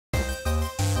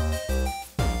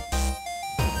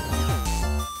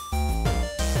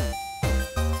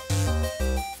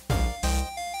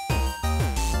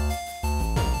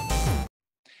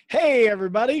Hey,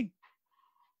 everybody.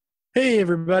 Hey,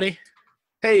 everybody.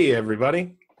 Hey,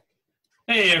 everybody.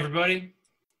 Hey, everybody.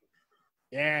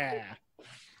 Yeah.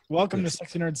 Welcome to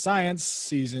Sexy Nerd Science,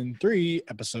 Season 3,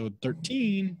 Episode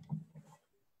 13.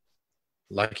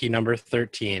 Lucky number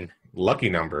 13. Lucky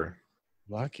number.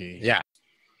 Lucky. Yeah.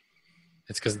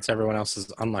 It's because it's everyone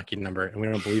else's unlucky number, and we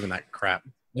don't believe in that crap.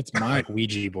 It's mine. Like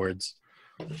Ouija boards.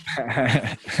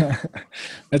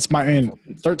 It's my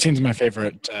 13 is my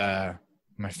favorite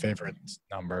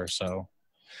number, so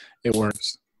it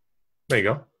works. There you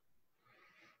go.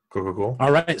 Cool.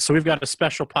 All right, so we've got a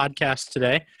special podcast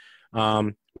today.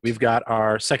 We've got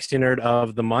our Sexy Nerd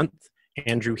of the Month,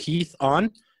 Andrew Heath,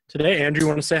 on today. Andrew, you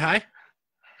want to say hi?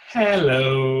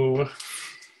 Hello.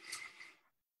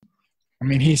 I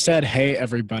mean, he said, "Hey,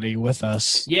 everybody," with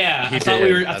us. Yeah, He I thought did.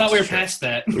 we were That's true. past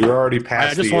that. You're already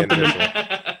past I just the want them to-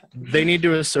 initial. They need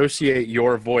to associate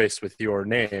your voice with your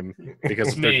name because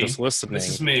if they're Me. just listening, This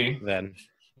is me. then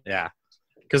yeah.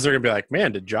 Because they're going to be like,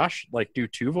 man, did Josh do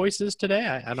two voices today?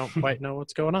 I don't quite know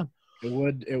what's going on.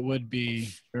 It would be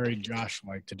very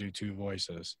Josh-like to do two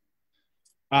voices.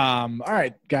 All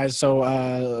right, guys.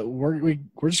 So we're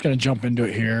just gonna jump into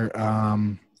it here.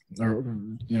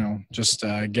 Just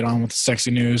get on with the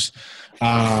sexy news.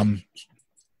 And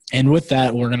with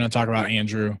that, we're gonna talk about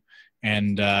Andrew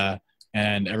and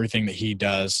everything that he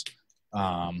does.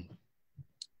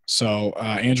 So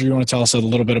Andrew, you want to tell us a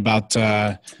little bit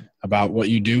about what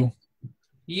you do?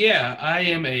 Yeah, I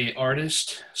am a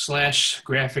artist /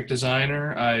 graphic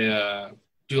designer. I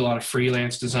do a lot of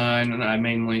freelance design, and I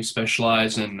mainly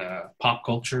specialize in pop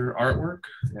culture artwork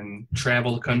and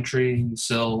travel the country and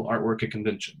sell artwork at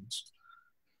conventions.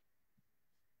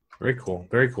 Very cool.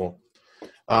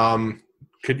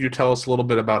 Could you tell us a little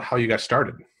bit about how you got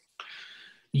started?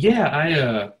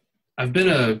 Yeah, I've been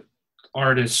a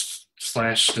artist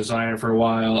 / designer for a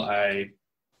while. I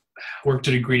worked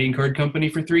at a greeting card company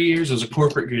for 3 years. It was a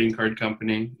corporate greeting card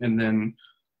company, and then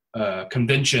a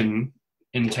convention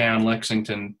in town,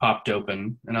 Lexington, popped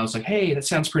open, and I was like, hey, that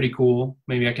sounds pretty cool.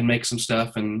 Maybe I can make some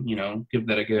stuff and, give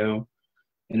that a go.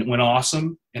 And it went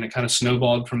awesome, and it kind of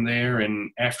snowballed from there.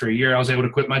 And after a year, I was able to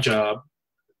quit my job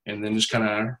and then just kind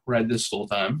of ride this full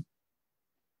time.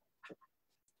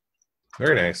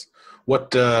 Very nice.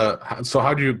 So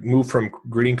how do you move from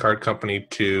greeting card company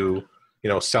to,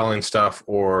 selling stuff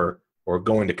or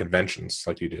going to conventions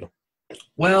like you do?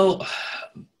 Well,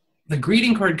 the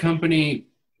greeting card company,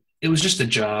 it was just a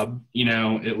job.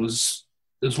 It was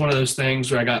one of those things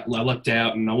where I lucked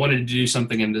out and I wanted to do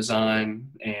something in design,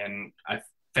 and I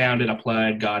found it,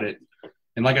 applied, got it.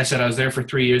 And like I said, I was there for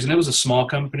 3 years, and it was a small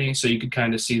company, so you could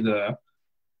kind of see the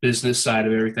business side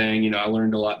of everything. I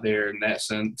learned a lot there in that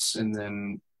sense. And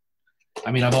then,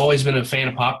 I've always been a fan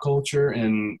of pop culture,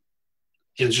 and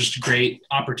it was just a great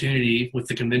opportunity with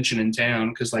the convention in town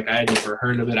because, I had never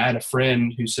heard of it. I had a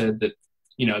friend who said that,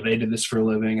 they did this for a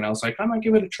living, and I was like, I might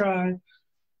give it a try.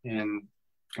 And,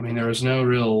 there was no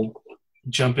real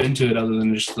jump into it other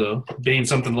than just being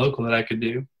something local that I could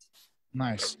do.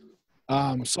 Nice.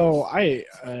 So I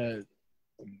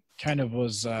kind of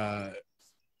was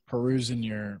perusing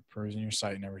your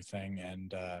site and everything,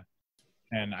 and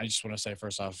I just want to say,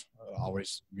 first off,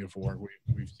 always beautiful work.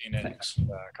 We've seen it at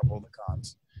a couple of the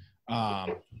cons.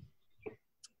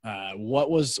 What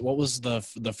was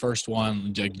the first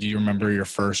one? Do you remember your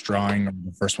first drawing, or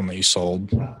the first one that you sold?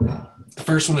 The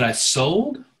first one that I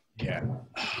sold? Yeah.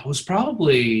 Was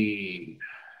probably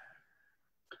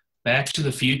Back to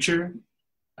the Future.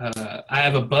 I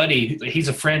have a buddy. He's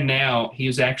a friend now. He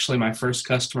was actually my first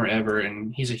customer ever,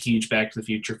 and he's a huge Back to the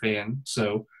Future fan.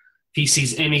 So if he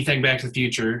sees anything Back to the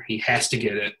Future, he has to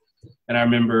get it. And I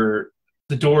remember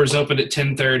the doors opened at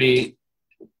 10:30.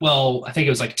 Well, I think it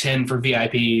was 10 for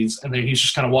VIPs, and then he was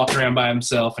just kind of walking around by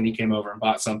himself, and he came over and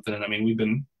bought something. And we've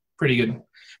been pretty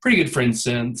good friends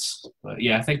since. But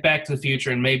yeah, I think Back to the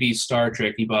Future and maybe Star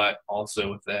Trek he bought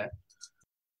also with that.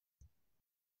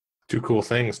 Two cool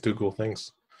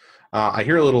things. I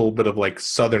hear a little bit of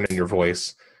Southern in your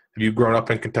voice. Have you grown up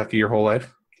in Kentucky your whole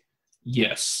life?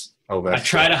 Yes. Oh, I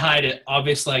try to hide it.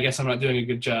 Obviously, I guess I'm not doing a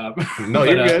good job. No,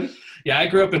 you're good. Yeah, I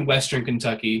grew up in Western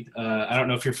Kentucky. I don't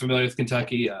know if you're familiar with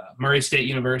Kentucky. Murray State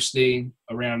University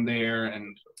around there,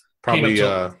 and Probably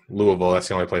Louisville. That's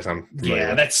the only place I'm familiar yeah,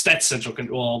 with. that's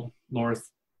central.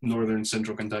 Northern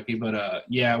central Kentucky. But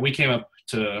yeah, we came up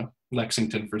to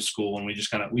Lexington for school, and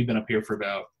we've been up here for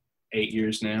about 8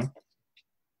 years now.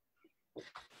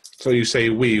 So you say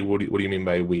we? What do you mean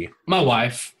by we? My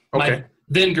wife. Okay. My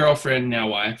then girlfriend, now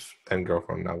wife. Then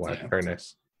girlfriend, now wife. Yeah. Very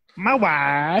nice. My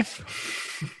wife.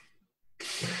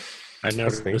 I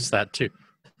noticed that too.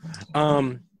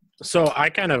 So I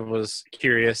kind of was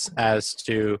curious as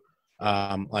to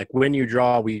like when you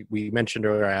draw, we mentioned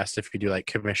earlier, I asked if you do like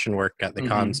commission work at the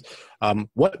cons.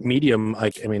 What medium,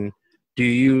 like, I mean, do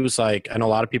you use like, I know a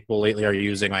lot of people lately are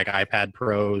using like iPad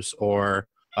Pros or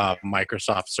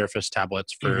Microsoft Surface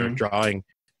tablets for drawing.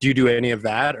 Do you do any of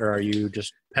that, or are you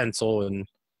just pencil and?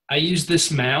 I use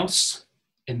this mouse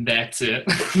and that's it.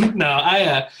 No,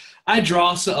 I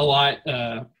draw a lot.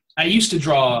 I used to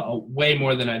draw way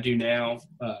more than I do now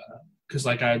because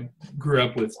like I grew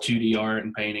up with 2D art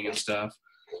and painting and stuff.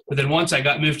 But then once I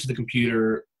got moved to the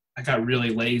computer, I got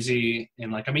really lazy.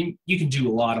 And like, I mean, you can do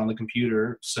a lot on the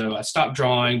computer. So I stopped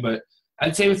drawing. But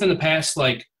I'd say within the past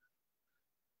like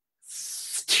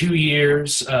 2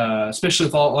 years, especially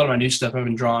with a lot of my new stuff, I've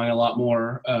been drawing a lot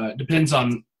more. Depends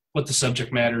on what the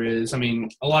subject matter is. I mean,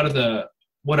 a lot of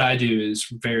what I do is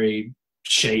very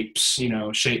shapes,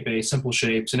 shape-based, simple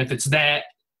shapes. And if it's that,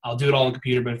 I'll do it all on the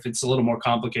computer. But if it's a little more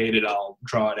complicated, I'll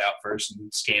draw it out first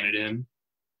and scan it in.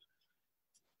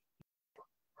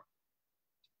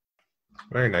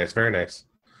 Very nice, very nice.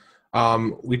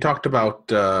 We talked about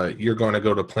you're going to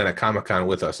go to Planet Comic-Con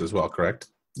with us as well, correct?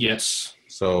 Yes.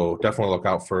 So definitely look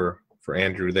out for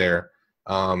Andrew there.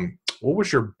 What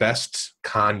was your best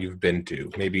con you've been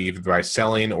to? Maybe either by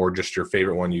selling or just your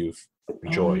favorite one you've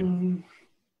enjoyed?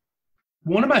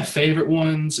 One of my favorite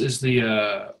ones is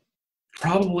the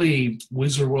probably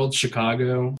Wizard World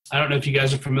Chicago. I don't know if you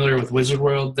guys are familiar with Wizard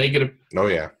World. They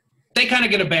kind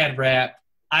of get a bad rap.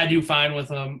 I do fine with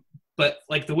them. But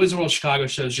like the Wizard World Chicago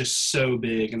show is just so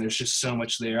big and there's just so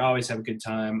much there. I always have a good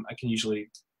time. I can usually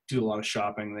do a lot of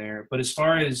shopping there. But as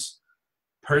far as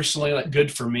personally, like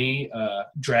good for me,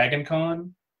 Dragon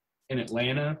Con in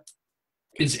Atlanta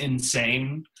is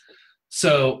insane.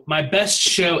 So my best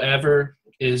show ever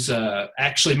is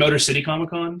actually Motor City Comic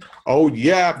Con. Oh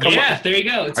yeah, there you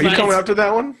go. Are you coming up to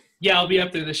that one? Yeah, I'll be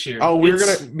up there this year. Oh,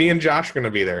 me and Josh are gonna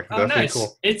be there. Oh, nice.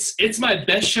 Cool. It's my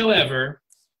best show ever.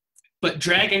 But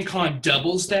Dragon Con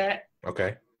doubles that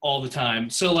all the time.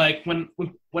 So, like,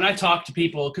 when I talk to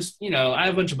people, because, I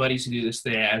have a bunch of buddies who do this,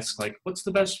 they ask, like, what's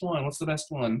the best one? What's the best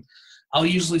one? I'll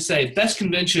usually say, best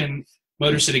convention,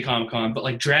 Motor City Comic Con, but,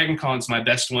 like, Dragon Con's my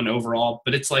best one overall.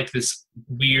 But it's, like, this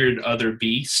weird other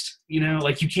beast,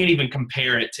 Like, you can't even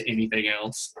compare it to anything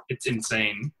else. It's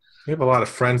insane. We have a lot of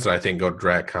friends that I think go to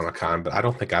Drag Comic Con, but I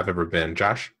don't think I've ever been.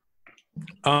 Josh?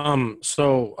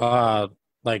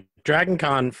 Like Dragon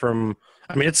Con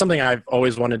it's something I've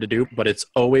always wanted to do, but it's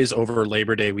always over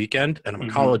Labor Day weekend, and I'm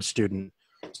a college student.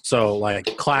 So like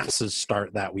classes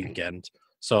start that weekend.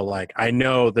 So like I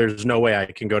know there's no way I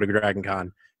can go to Dragon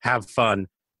Con, have fun,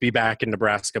 be back in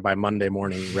Nebraska by Monday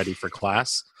morning ready for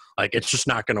class. Like it's just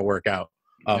not going to work out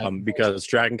because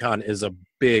Dragon Con is a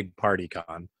big party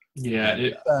con. Yeah,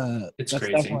 it's that's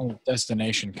crazy. Definitely a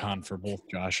destination con for both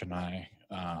Josh and I.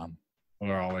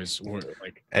 We're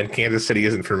like, and Kansas City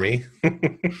isn't for me.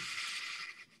 I'm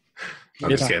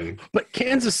just kidding. But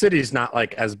Kansas City is not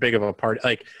like as big of a party.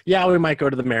 Like, yeah, we might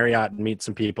go to the Marriott and meet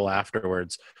some people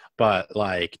afterwards. But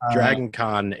like Dragon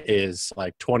Con is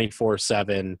like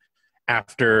 24/7.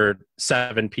 After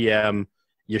 7 p.m.,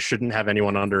 you shouldn't have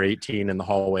anyone under 18 in the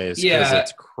hallways because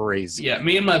it's crazy. Yeah,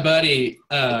 me and my buddy,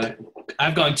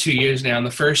 I've gone 2 years now. In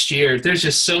the first year, there's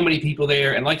just so many people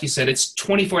there. And like you said, it's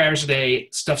 24 hours a day.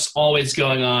 Stuff's always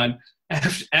going on.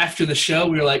 After the show,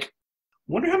 we were like,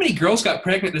 wonder how many girls got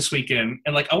pregnant this weekend.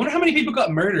 And like, I wonder how many people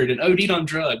got murdered and OD'd on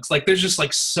drugs. Like, there's just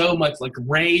like so much like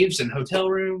raves and hotel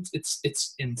rooms.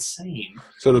 It's insane.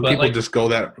 So do people just go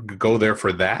there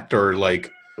for that, or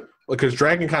like, because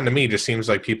Dragon Con to me just seems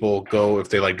like people go if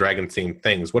they like dragon themed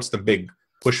things. What's the big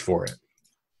push for it?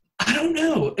 I don't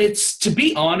know. To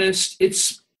be honest,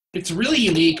 it's really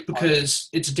unique because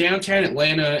it's downtown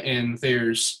Atlanta and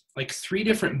there's like 3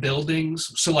 different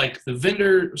buildings. So like the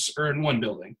vendors are in one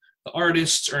building, the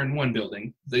artists are in one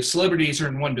building, the celebrities are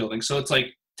in one building. So it's like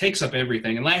takes up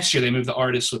everything. And last year they moved the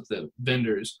artists with the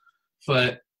vendors,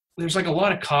 but there's like a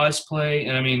lot of cosplay.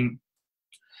 And I mean,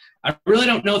 I really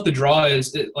don't know what the draw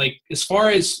is. Like as far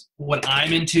as what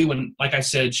I'm into, and like I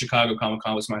said, Chicago Comic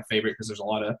Con was my favorite because there's a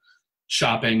lot of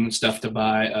shopping stuff to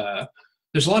buy.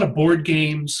 There's a lot of board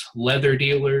games, leather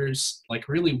dealers, like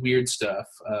really weird stuff.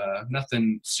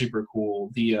 Nothing super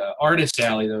cool. The artist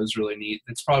alley though is really neat.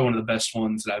 It's probably one of the best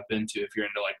ones that I've been to if you're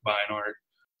into like buying art.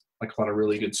 Like a lot of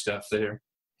really good stuff there.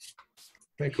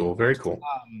 Very cool. Very cool.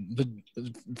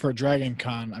 For Dragon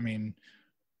Con, I mean,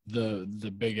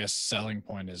 the biggest selling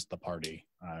point is the party.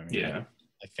 I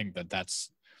think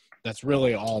that's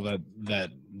really all that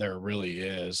there really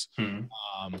is.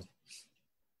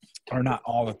 Or not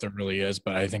all that there really is,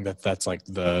 but I think that's like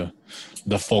the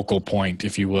focal point,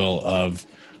 if you will, of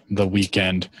the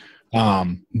weekend.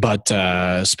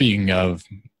 But speaking of,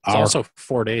 It's also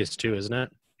 4 days too, isn't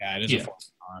it? yeah, it is a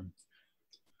fourth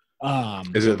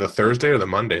time. Is it the Thursday or the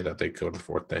Monday that they go to the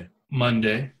fourth day?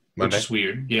 Monday, which is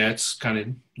weird. Yeah, it's kind of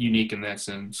unique in that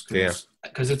sense.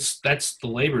 Because that's the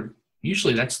labor.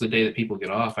 Usually that's the day that people get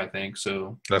off, I think.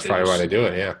 So that's probably why they do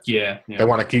it, Yeah. They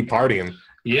want to keep partying.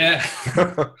 Yeah.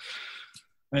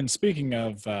 And speaking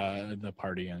of the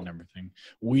party and everything,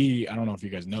 I don't know if you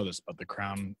guys know this, but the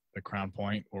Crown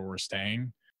Point where we're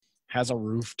staying has a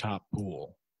rooftop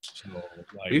pool. So,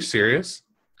 Are you serious?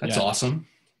 That's awesome.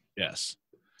 Yes.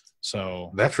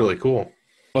 So that's really cool.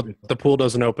 But the pool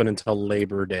doesn't open until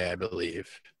Labor Day, I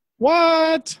believe.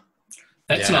 What?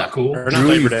 That's not cool. Or not Drew,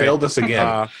 Labor you Day. failed us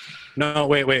again. No,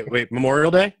 wait.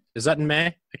 Memorial Day? Is that in May?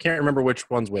 I can't remember which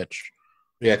one's which.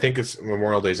 Yeah, I think it's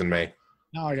Memorial Day's in May.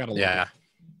 Now I gotta look.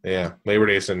 Yeah. Labor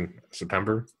Day's in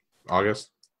September, August.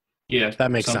 Yeah,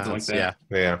 That makes sense. like that.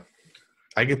 Yeah.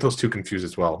 I get those two confused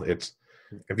as well. It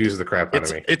confuses the crap out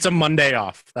of me. It's a Monday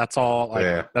off. That's all.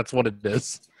 That's what it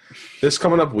is. This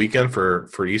coming up weekend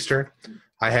for Easter,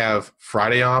 I have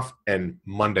Friday off and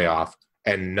Monday off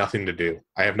and nothing to do.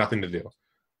 I have nothing to do.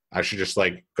 I should just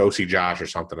go see Josh or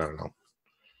something. I don't know.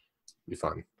 Be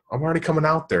fun. I'm already coming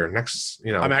out there next,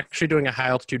 I'm actually doing a high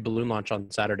altitude balloon launch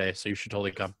on Saturday, so you should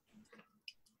totally come.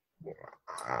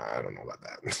 I don't know about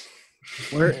that.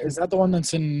 Where is that? The one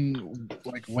that's in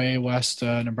way west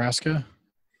Nebraska?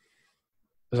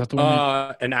 Is that the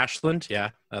one? In Ashland,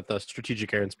 at the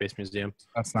Strategic Air and Space Museum.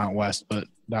 That's not west, but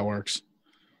that works.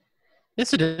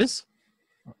 Yes, it is.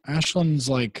 Ashland's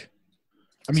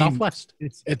Southwest.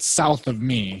 It's south of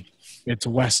me. It's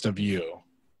west of you.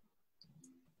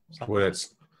 Well,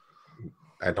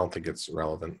 I don't think it's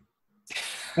relevant.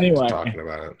 Anyway, talking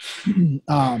about it.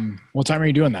 What time are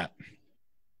you doing that?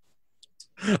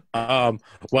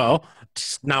 Well,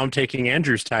 now I'm taking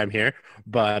Andrew's time here,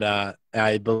 but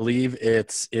I believe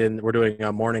we're doing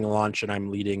a morning launch and I'm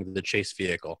leading the chase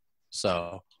vehicle.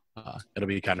 So it'll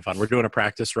be kind of fun. We're doing a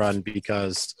practice run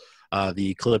because the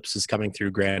eclipse is coming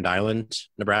through Grand Island,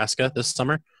 Nebraska this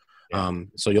summer.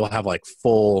 So you'll have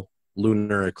full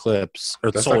lunar eclipse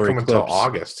or That's solar not coming eclipse. until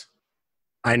August.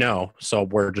 I know. So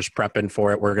we're just prepping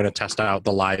for it. We're going to test out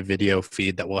the live video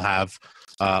feed that we'll have.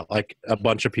 A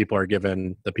bunch of people are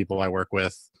giving the people I work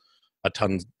with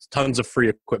tons of free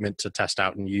equipment to test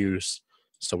out and use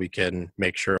so we can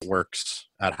make sure it works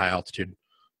at high altitude.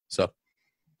 So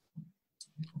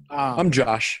I'm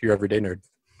Josh, your everyday nerd.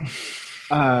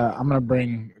 I'm going to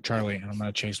bring Charlie and I'm going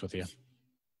to chase with you.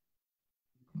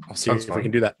 I'll see if we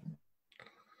can do that.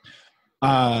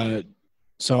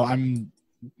 So I'm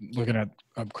looking at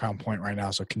Crown Point right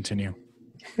now, so continue.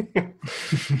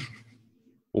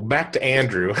 Well, back to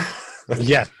Andrew.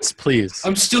 Yes, please.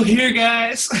 I'm still here,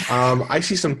 guys. I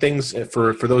see some things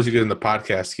for those of you in the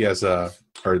podcast. He has or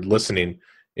listening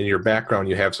in your background.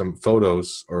 You have some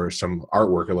photos or some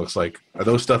artwork. It looks like. Are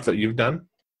those stuff that you've done?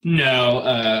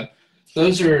 No,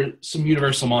 those are some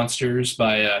Universal Monsters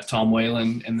by Tom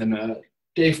Whalen, and then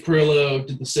Dave Perillo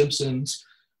did The Simpsons.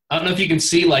 I don't know if you can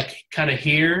see, kind of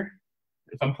here,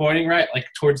 if I'm pointing right,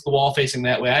 towards the wall facing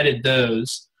that way. I did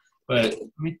those, but let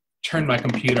me turn my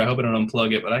computer. I hope I don't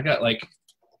unplug it, but I got,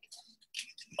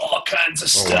 all kinds of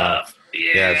stuff. Wow.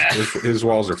 Yeah. His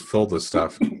walls are filled with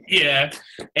stuff. Yeah,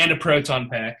 and a proton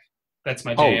pack. That's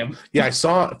my jam. Oh, yeah, I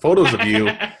saw photos of you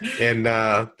in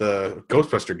the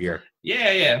Ghostbuster gear.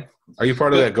 Yeah. Are you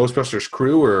part of that Ghostbusters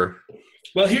crew, or?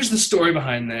 Well, here's the story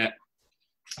behind that.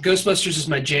 Ghostbusters is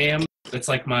my jam. It's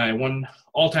my one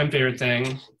all-time favorite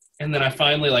thing. And then I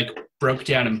finally broke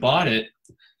down and bought it.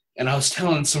 And I was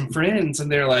telling some friends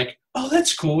and they're like, "Oh,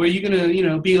 that's cool. Are you going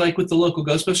to, be with the local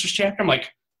Ghostbusters chapter?" I'm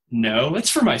like, "No, it's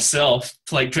for myself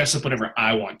to dress up whenever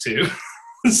I want to."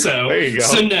 So, there you go.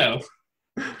 So no.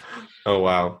 Oh,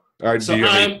 wow. All right. So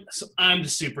I'm the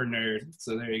super nerd.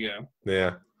 So there you go.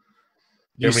 Yeah.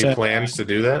 Do you have any plans to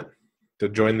do that? To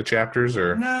join the chapters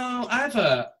or? No,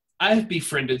 I've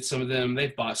befriended some of them.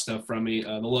 They've bought stuff from me,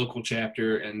 the local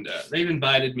chapter, and they've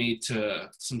invited me to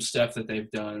some stuff that they've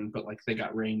done, but they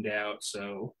got rained out,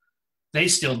 so they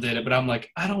still did it. But I'm like,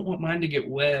 I don't want mine to get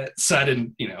wet, so I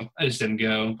didn't, I just didn't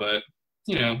go. But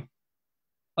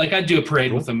I'd do a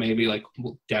parade with them maybe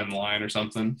down the line or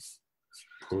something.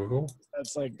 Cool.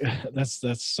 That's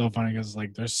that's so funny because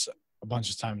there's a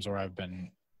bunch of times where I've been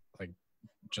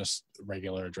just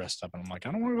regular dressed up, and I'm like,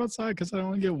 I don't want to go outside because I don't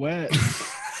want to get wet.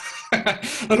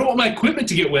 I don't want my equipment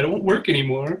to get wet. It won't work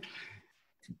anymore.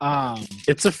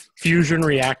 It's a fusion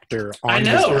reactor. I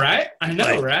know, right?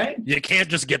 Right? You can't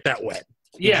just get that wet.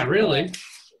 Yeah, really.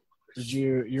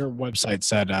 Your website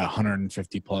said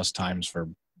 150 plus times for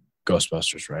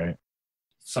Ghostbusters, right?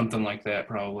 Something like that,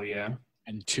 probably, yeah.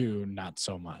 And 2, not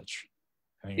so much.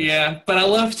 Yeah, but I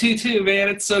love 2 too, man.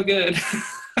 It's so good.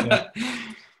 Yeah.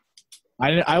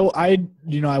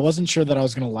 I wasn't sure that I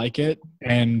was gonna like it,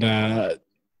 and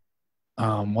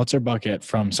what's her bucket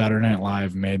from Saturday Night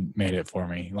Live made it for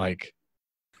me. Like,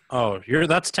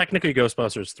 that's technically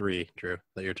Ghostbusters 3, Drew,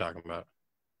 that you're talking about.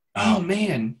 Oh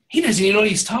man, he doesn't even know what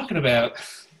he's talking about.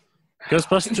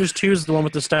 Ghostbusters 2 is the one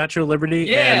with the Statue of Liberty.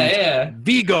 Yeah.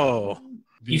 Vigo.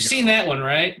 You've seen that one,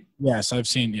 right? Yes, I've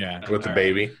seen. Yeah, with the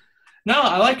baby. No,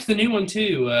 I liked the new one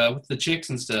too, with the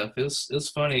chicks and stuff. It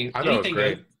was funny. I thought it was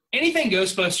great. Anything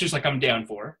Ghostbusters, like I'm down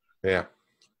for. Yeah,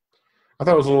 I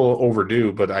thought it was a little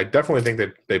overdue, but I definitely think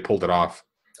that they pulled it off.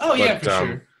 Oh yeah, for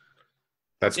sure.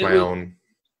 That's my own.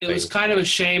 It was kind of a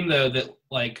shame though that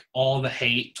like all the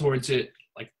hate towards it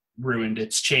like ruined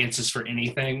its chances for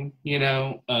anything. You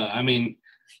know, I mean,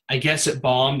 I guess it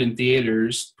bombed in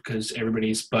theaters because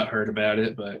everybody's butthurt about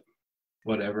it, but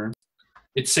whatever.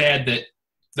 It's sad that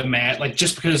like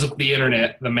just because of the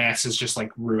internet, the masses just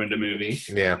like ruined a movie.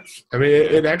 Yeah, I mean,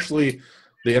 it actually,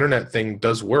 the internet thing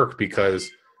does work because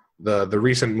the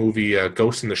recent movie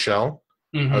Ghost in the Shell,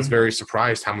 I was very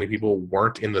surprised how many people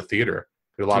weren't in the theater.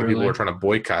 A lot of people were trying to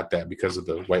boycott that because of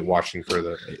the whitewashing for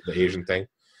the Asian thing,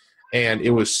 and it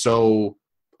was so.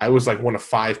 I was like one of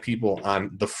 5 people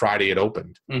on the Friday it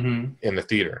opened in the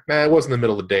theater. Now, it wasn't the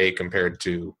middle of the day compared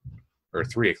to, or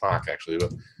 3 o'clock actually,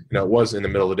 but it was in the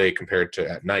middle of the day compared to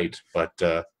at night. But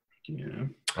I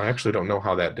actually don't know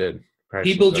how that did.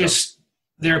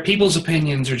 Their people's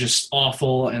opinions are just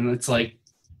awful, and it's like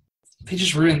they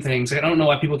just ruin things. I don't know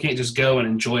why people can't just go and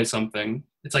enjoy something.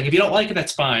 It's like if you don't like it,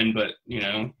 that's fine, but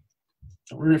don't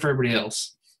ruin it for everybody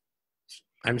else.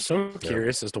 I'm so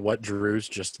curious as to what Drew's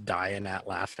just dying at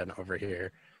laughing over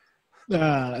here.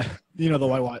 The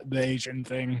Asian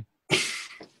thing.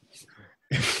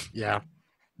 Yeah.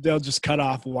 They'll just cut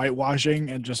off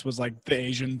whitewashing and just was like the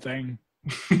Asian thing.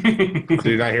 Did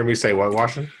you not hear me say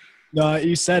whitewashing? No,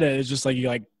 you said it. It's just like you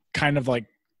like kind of like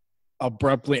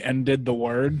abruptly ended the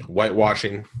word.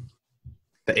 Whitewashing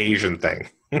the Asian thing.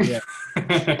 Yeah.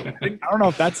 I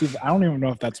don't even know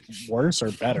if that's worse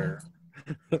or better.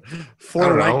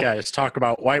 4 white guys talk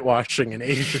about whitewashing in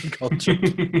Asian culture.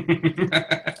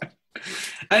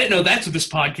 I didn't know that's what this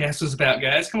podcast was about,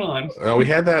 guys. Come on. We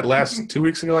had that last 2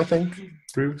 weeks ago, I think.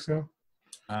 3 weeks ago.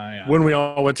 Yeah. When we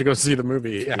all went to go see the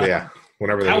movie. Yeah.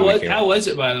 Whenever how was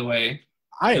it, by the way?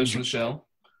 I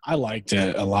liked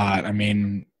it a lot. I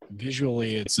mean,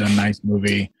 visually, it's a nice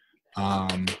movie.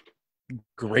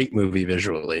 Great movie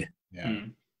visually. Yeah.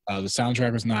 The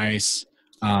soundtrack was nice.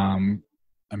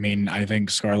 I mean, I think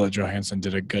Scarlett Johansson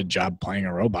did a good job playing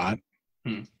a robot.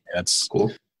 That's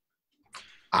cool.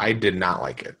 I did not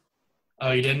like it.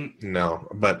 Oh, you didn't? No,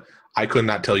 but I could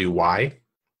not tell you why.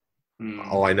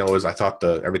 All I know is I thought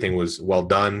everything was well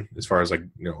done as far as like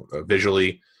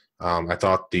visually. I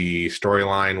thought the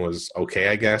storyline was okay.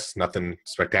 I guess nothing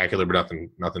spectacular, but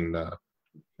nothing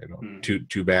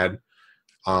too bad.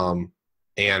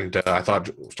 And I thought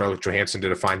Scarlett Johansson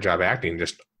did a fine job acting.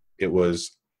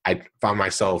 I found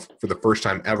myself for the first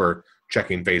time ever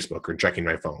checking Facebook or checking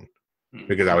my phone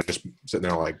because I was just sitting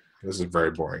there like, this is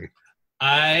very boring.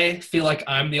 I feel like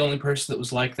I'm the only person that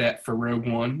was like that for Rogue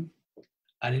One.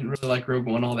 I didn't really like Rogue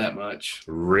One all that much.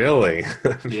 Really?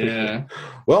 Yeah.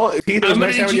 Well, Heath, it was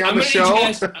nice having you on the show.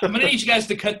 I'm going to need you guys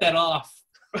to cut that off.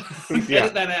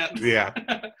 Edit that out. Yeah.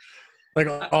 Like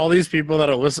all these people that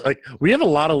are listening, like we have a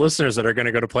lot of listeners that are going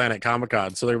to go to Planet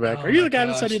Comic-Con. So they're like, "Are you the guy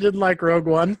that said he didn't like Rogue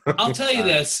One?" I'll tell you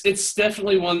this: it's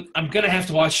definitely one I'm going to have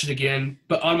to watch it again.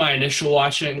 But on my initial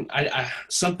watching, I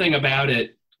something about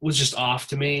it was just off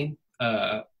to me.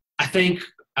 I think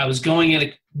I was going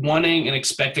in wanting and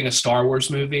expecting a Star Wars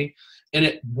movie, and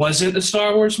it wasn't a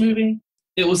Star Wars movie.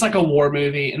 It was like a war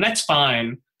movie, and that's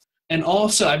fine. And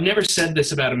also, I've never said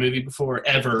this about a movie before,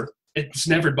 ever. It's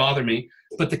never bothered me.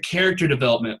 But the character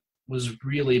development was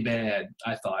really bad,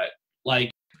 I thought.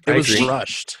 Like it was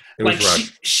rushed.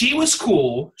 She was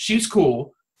cool. She was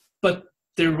cool, but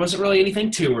there wasn't really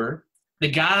anything to her. The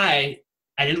guy,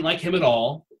 I didn't like him at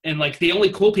all. And like the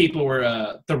only cool people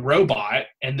were the robot,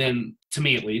 and then to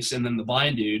me at least, and then the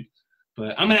blind dude.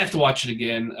 But I'm gonna have to watch it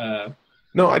again.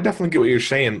 No, I definitely get what you're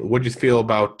saying. What do you feel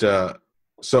about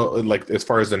so like as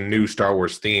far as the new Star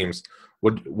Wars themes?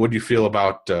 What do you feel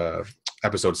about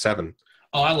Episode 7?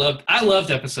 Oh, I loved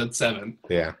Episode 7.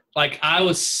 Yeah. Like, I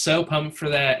was so pumped for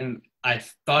that, and I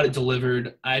thought it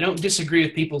delivered. I don't disagree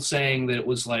with people saying that it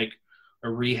was, like, a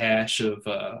rehash of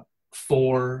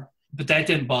 4, but that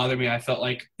didn't bother me. I felt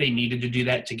like they needed to do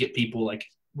that to get people, like,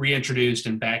 reintroduced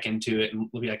and back into it, and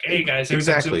we'll be like, hey guys,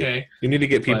 everything's okay. You need to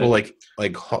get people like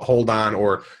hold on,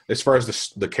 or as far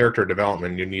as the character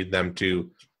development, you need them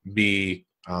to be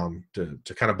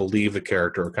to kind of believe the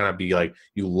character, or kind of be like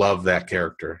you love that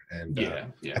character, and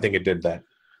I think it did that.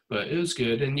 But it was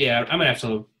good, and I'm gonna have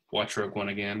to watch Rogue One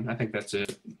again. I think that's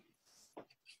it.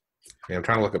 Yeah, I'm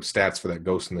trying to look up stats for that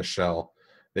Ghost in the Shell.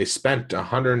 They spent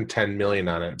 $110 million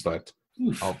on it, but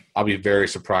I'll be very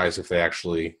surprised if they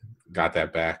actually got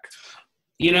that back.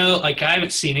 You know, like I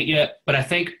haven't seen it yet, but I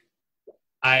think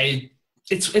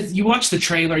it's you watch the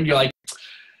trailer and you're like,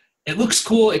 it looks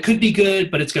cool, it could be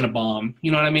good, but it's gonna bomb.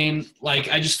 You know what I mean? Like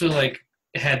I just feel like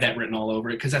it had that written all over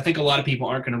it, because I think a lot of people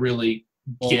aren't gonna really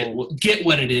get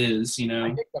what it is. You know,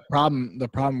 I think the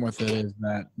problem with it is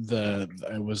that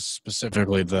it was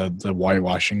specifically the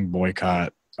whitewashing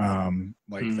boycott. The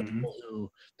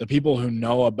people who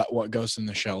know about what Ghost in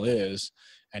the Shell is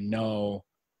and know,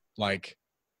 like,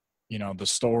 you know, the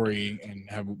story and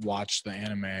have watched the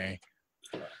anime,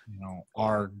 you know,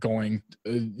 are going.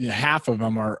 Half of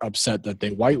them are upset that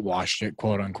they whitewashed it,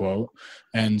 quote unquote,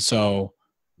 and so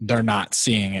they're not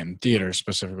seeing it in theaters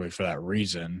specifically for that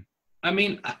reason. I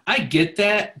mean, I get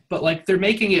that, but like they're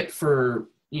making it for,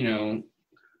 you know,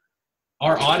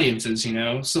 our audiences, you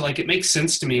know, so like it makes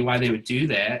sense to me why they would do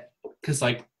that, because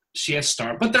like she has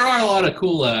but there are a lot of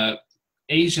cool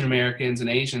Asian Americans and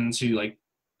Asians who like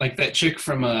that chick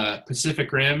from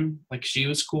Pacific Rim, like she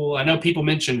was cool. I know people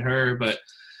mentioned her, but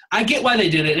I get why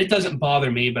they did it. It doesn't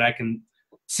bother me, but I can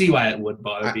see why it would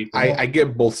bother people. I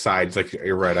get both sides. Like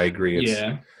you're right, I agree.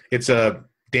 It's a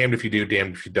damned if you do,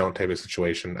 damned if you don't type of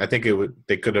situation. I think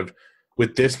they could have,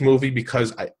 with this movie,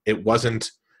 because it wasn't,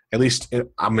 at least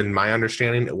I'm in my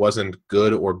understanding, it wasn't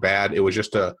good or bad. It was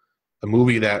just a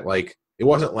movie that, like, it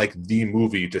wasn't like the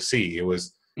movie to see. It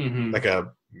was like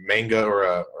a manga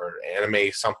or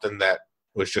anime, something that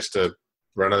was just a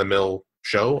run-of-the-mill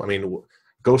show. I mean,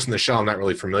 Ghost in the Shell I'm not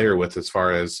really familiar with as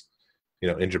far as, you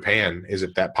know, in Japan. Is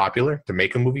it that popular to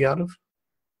make a movie out of?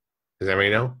 Does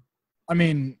anybody know? I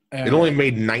mean, it only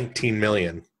made $19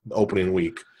 million the opening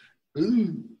week,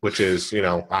 which is, you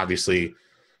know, obviously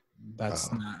that's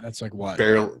like what,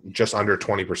 barely just under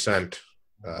 20%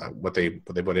 what they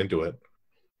put into it.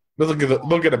 They'll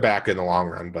get it back in the long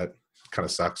run, but it kind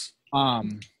of sucks.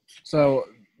 So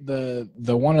the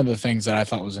one of the things that I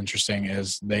thought was interesting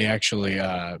is they actually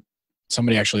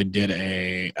somebody actually did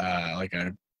a like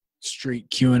a street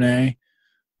Q&A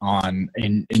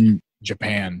in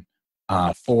Japan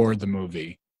for the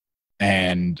movie,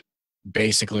 and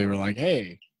basically we're like,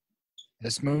 hey,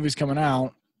 this movie's coming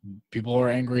out, people are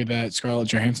angry that Scarlett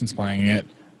Johansson's playing it,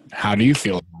 how do you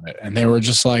feel about it? And they were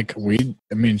just like,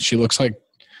 she looks like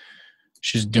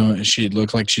she's doing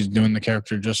the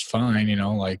character just fine, you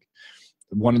know. Like,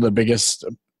 one of the biggest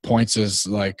points is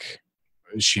like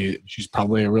she's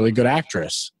probably a really good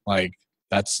actress. Like,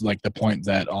 that's like the point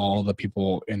that all the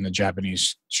people in the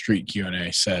Japanese street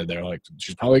Q&A said. They're like,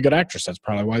 she's probably a good actress. That's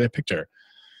probably why they picked her.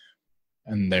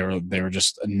 And they were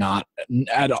just not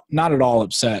at all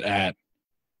upset at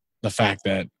the fact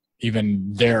that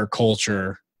even their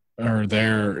culture, or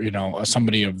their, you know,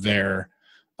 somebody of their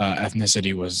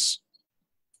ethnicity was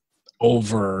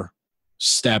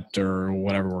overstepped, or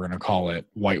whatever we're going to call it,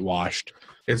 whitewashed.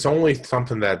 It's only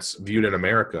something that's viewed in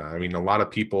America. I mean, a lot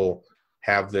of people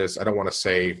have this, I don't want to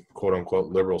say quote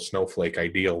unquote liberal snowflake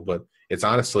ideal, but it's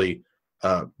honestly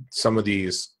some of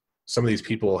these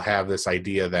people have this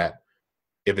idea that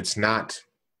if it's not,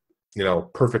 you know,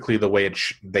 perfectly the way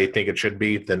they think it should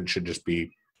be, then it should just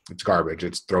be, it's garbage.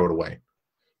 It's throw it away.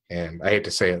 And I hate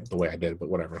to say it the way I did, but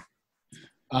whatever.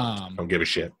 Don't give a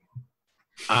shit.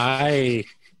 I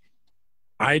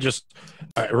just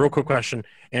real quick question,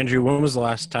 Andrew. When was the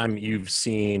last time you've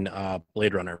seen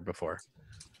Blade Runner before?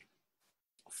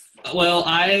 Well,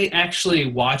 I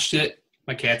actually watched it.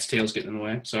 My cat's tail's getting in the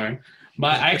way. Sorry,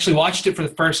 but I actually watched it for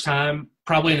the first time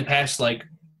probably in the past like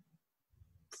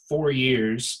 4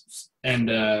 years, and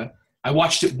I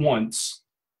watched it once,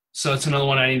 so it's another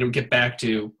one I need to get back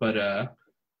to. But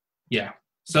yeah,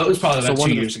 so it was probably about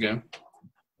 2 years ago.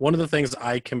 One of the things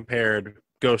I compared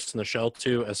Ghost in the Shell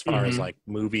to, as far as like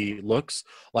movie looks,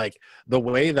 like the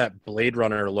way that Blade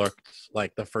Runner looked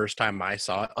like the first time I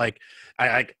saw it, like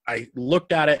I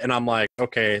looked at it and I'm like,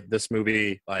 okay, this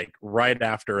movie, like right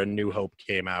after A New Hope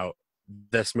came out,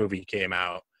 this movie came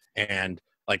out, and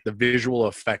like the visual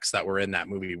effects that were in that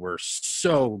movie were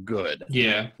so good.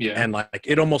 Yeah. And like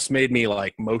it almost made me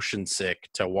like motion sick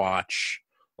to watch,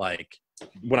 like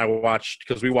when I watched,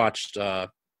 because we watched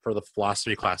for the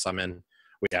philosophy class I'm in,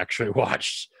 we actually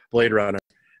watched Blade Runner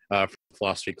for the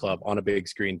Philosophy Club on a big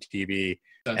screen TV,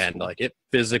 and like it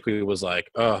physically was like,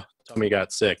 oh, tummy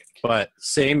got sick. But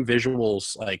same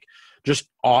visuals, like just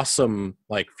awesome,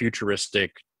 like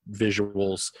futuristic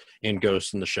visuals in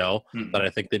Ghost in the Shell that I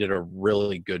think they did a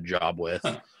really good job with.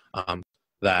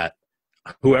 That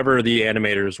whoever the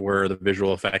animators were, the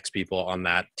visual effects people on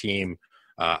that team,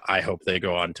 I hope they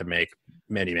go on to make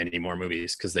many, many more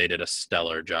movies because they did a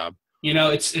stellar job. You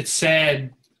know, it's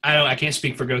sad. I can't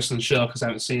speak for Ghost in the Shell because I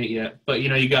haven't seen it yet. But you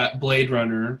know, you got Blade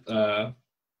Runner.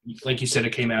 Like you said,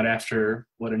 it came out after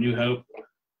A New Hope.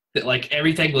 That like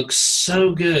everything looks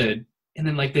so good, and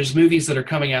then like there's movies that are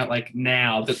coming out like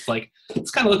now that like this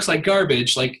kind of looks like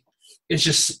garbage. Like it's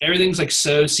just everything's like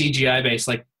so CGI based,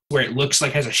 like where it looks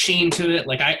like has a sheen to it.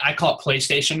 Like I call it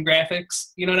PlayStation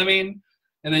graphics. You know what I mean?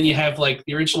 And then you have like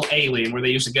the original Alien where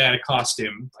they used a guy in a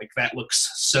costume. Like that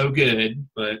looks so good,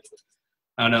 but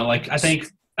I don't know. Like I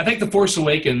think The Force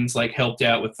Awakens like helped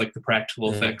out with like the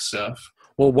practical effects stuff.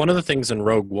 Well, one of the things in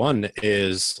Rogue One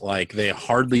is like they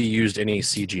hardly used any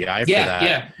CGI for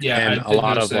that. Yeah. And a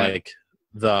lot of that.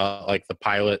 the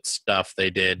pilot stuff they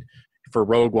did for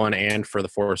Rogue One and for The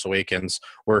Force Awakens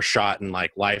were shot in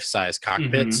like life-size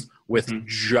cockpits with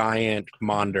giant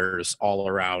monitors all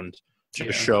around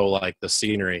to show like the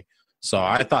scenery. So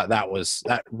I thought that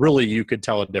really you could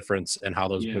tell a difference in how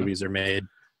those movies are made.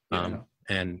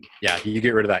 And you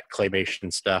get rid of that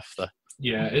claymation stuff. The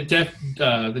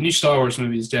new Star Wars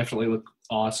movies definitely look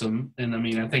awesome. And I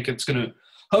mean, I think it's going to,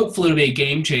 hopefully it'll be a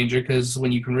game changer because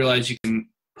when you can realize you can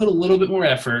put a little bit more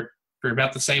effort for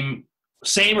about the same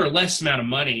or less amount of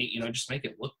money, you know, just make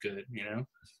it look good, you know?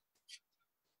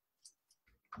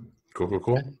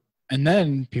 Cool. And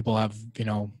then people have, you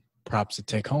know, props to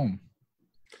take home.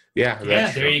 Yeah,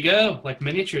 there you go. Like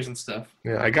miniatures and stuff.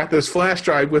 Yeah, I got this flash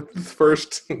drive with the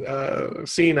first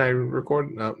scene I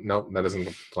recorded. No, that doesn't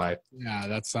apply. Yeah,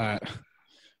 that's that.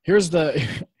 Here's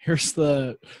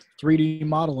the 3D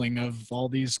modeling of all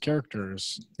these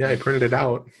characters. Yeah, I printed it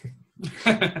out.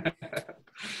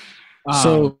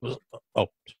 Sorry.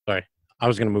 I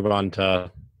was going to move on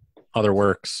to other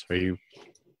works. Do you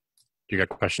got a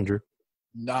question, Drew?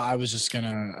 No, I was just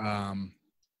going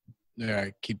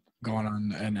to keep going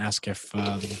on and ask if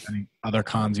any other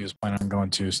cons he was planning on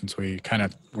going to, since we kind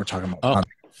of were talking about.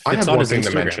 I have one thing to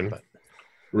mention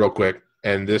real quick,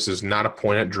 and this is not a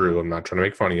point at Drew. I'm not trying to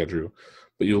make fun of you, Drew,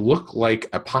 but you look like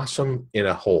a possum in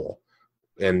a hole,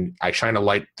 and I shine a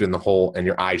light in the hole, and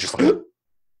your eyes just like,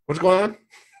 what's going on?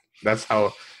 That's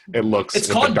how it looks.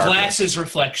 It's called glasses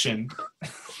reflection.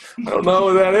 I don't know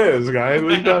what that is, guys.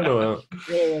 What are you talking about?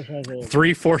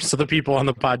 3/4 of the people on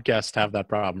the podcast have that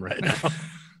problem right now.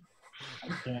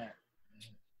 Yeah.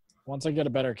 Once I get a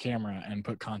better camera and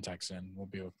put contacts in, we'll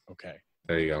be okay.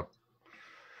 There you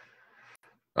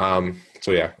go.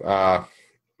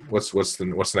 What's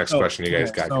the next question you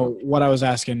guys got? So what I was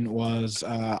asking was,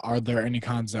 are there any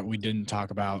cons that we didn't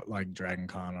talk about, like Dragon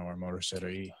Con or Motor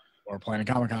City or Planet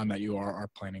Comic Con, that you are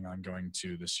planning on going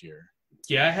to this year?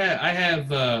 Yeah, I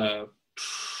have. I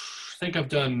think I've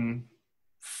done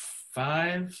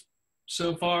 5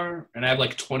 so far, and I have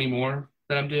like 20 more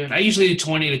that I'm doing. I usually do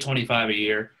 20 to 25 a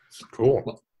year.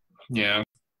 Cool. Yeah,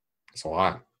 that's a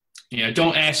lot. Yeah,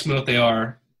 don't ask me what they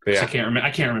are. Yeah. I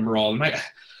can't remember all of them.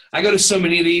 I go to so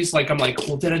many of these. Like I'm like,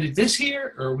 well, did I do this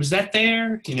here or was that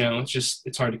there? You know,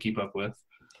 it's hard to keep up with.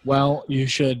 Well, you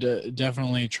should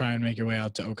definitely try and make your way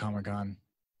out to Comic-Con.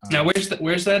 Now, where's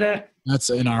that at? That's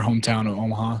in our hometown of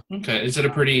Omaha. Okay, is it a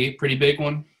pretty big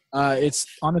one? It's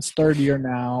on its 3rd year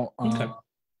now. Okay.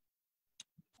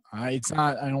 It's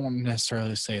not. I don't want to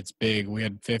necessarily say it's big. We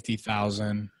had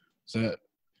 50,000.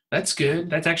 That's good.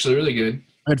 That's actually really good.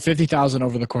 I had 50,000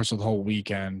 over the course of the whole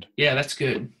weekend. Yeah, that's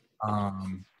good.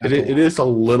 It is a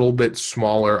little bit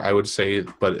smaller, I would say,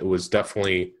 but it was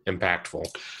definitely impactful.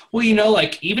 Well, you know,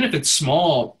 like even if it's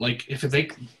small, like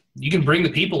you can bring the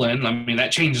people in. I mean,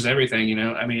 that changes everything. You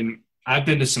know, I mean, I've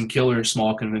been to some killer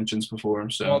small conventions before.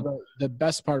 So the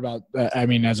best part about,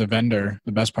 as a vendor,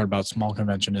 the best part about small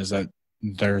convention is that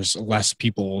there's less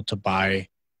people to buy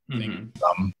things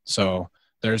from. So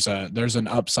there's an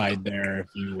upside there, if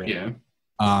you will. Yeah.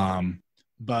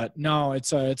 But no,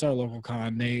 it's our local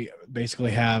con. They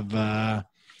basically have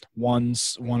one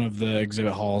of the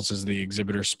exhibit halls is the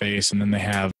exhibitor space, and then they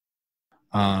have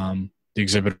the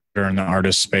exhibitor and the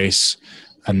artist space,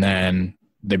 and then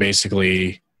they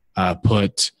basically they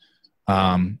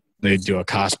do a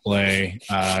cosplay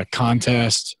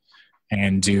contest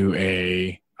and do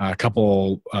a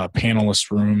couple panelist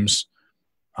rooms,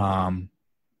 and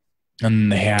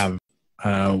they have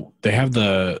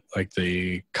the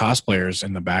cosplayers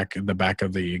in the back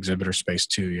of the exhibitor space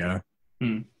too. Yeah.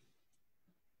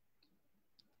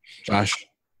 Josh,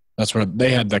 That's where they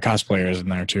had the cosplayers in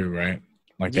there too, right?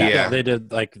 Like that. Yeah. They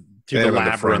did like They the have in the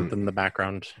labyrinth front. in the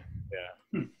background.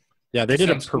 Yeah. Yeah, they did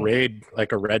a Sounds cool. parade,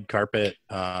 like a red carpet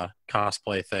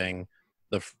cosplay thing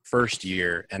the first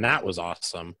year, and that was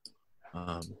awesome.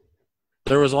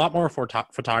 There was a lot more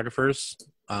photographers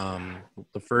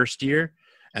the first year,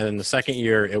 and then the second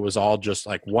year it was all just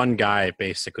like one guy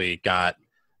basically got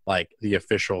like the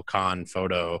official con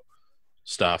photo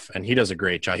stuff, and he does a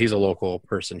great job. He's a local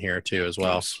person here too as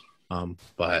well.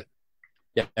 But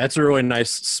yeah, it's a really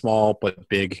nice, small but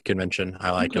big convention.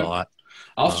 I like it a lot.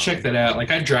 I'll check that out. Like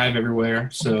I drive everywhere,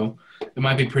 so it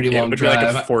might be pretty It long would be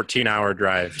drive. like a 14-hour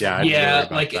drive. Yeah, I'd worry Yeah,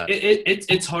 about like that.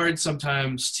 it's hard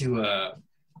sometimes to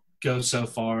go so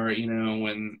far,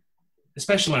 when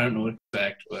especially when I don't know what to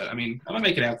expect. But I mean, I'm gonna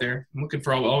make it out there. I'm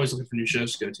always looking for new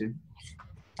shows to go to.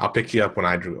 I'll pick you up when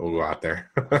I go out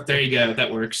there. There you go.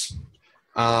 That works.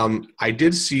 I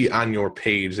did see on your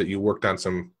page that you worked on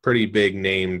some pretty big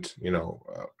named,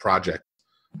 projects.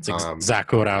 That's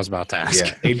exactly what I was about to ask.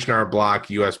 Yeah, H&R Block,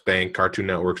 U.S. Bank, Cartoon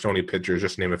Network, Sony Pictures,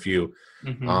 just to name a few.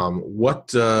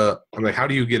 Mhm. How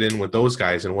do you get in with those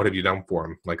guys, and what have you done for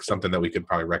them? Like something that we could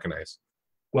probably recognize.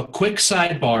 Well, quick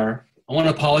sidebar. I want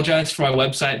to apologize for my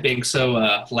website being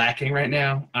so lacking right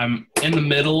now. I'm in the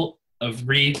middle of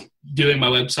redoing my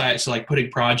website, so like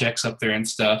putting projects up there and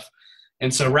stuff.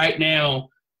 And so right now,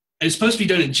 it's supposed to be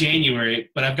done in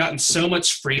January, but I've gotten so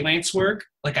much freelance work,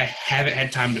 like I haven't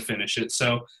had time to finish it.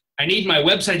 So I need my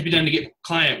website to be done to get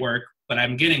client work, but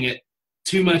I'm getting it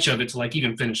too much of it to like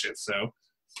even finish it. So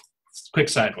quick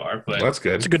sidebar, but Well, that's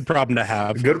good. It's a good problem to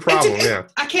have. Good problem, yeah.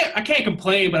 I can't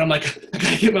complain, but I'm like, I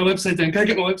gotta get my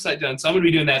website done. So I'm gonna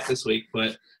be doing that this week.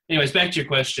 But anyways, back to your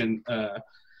question.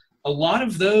 A lot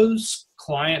of those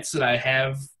clients that I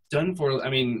have done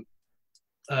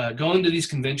going to these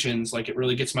conventions, like it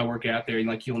really gets my work out there, and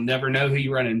like you'll never know who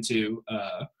you run into.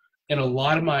 And a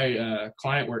lot of my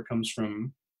client work comes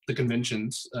from the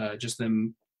conventions, just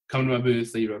them coming to my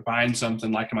booth, either buying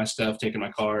something, liking my stuff, taking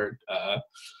my card.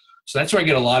 So that's where I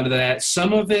get a lot of that.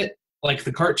 Some of it, like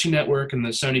the Cartoon Network and the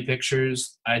Sony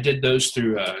Pictures, I did those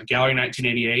through Gallery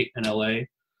 1988 in LA.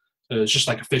 It was just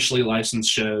like officially licensed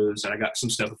shows, and I got some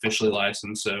stuff officially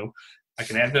licensed, so I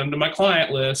can add them to my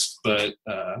client list. But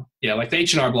yeah, like the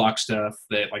H&R Block stuff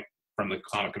that like from the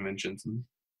comic conventions and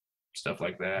stuff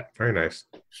like that. Very nice.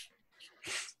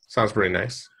 Sounds pretty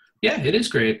nice. Yeah, it is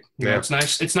great. Yeah. It's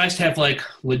nice. It's nice to have like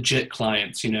legit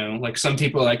clients, like some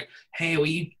people are like, hey, will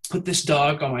you put this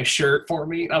dog on my shirt for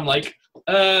me? And I'm like,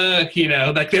 like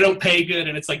they don't pay good,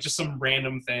 and it's like just some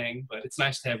random thing, but it's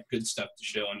nice to have good stuff to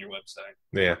show on your website.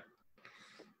 Yeah.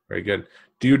 Very good.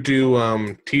 Do you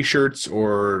do t-shirts,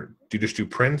 or do you just do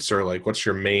prints, or like what's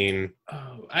your main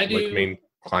I do main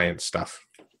client stuff?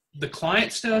 the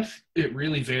client stuff. It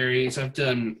really varies. I've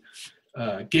done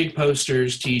gig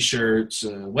posters, t-shirts,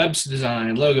 web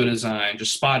design, logo design,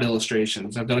 just spot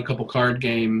illustrations. I've done a couple card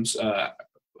games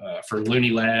for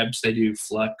Looney Labs. They do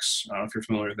Flux. I don't know if you're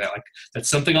familiar with that. Like that's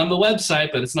something on the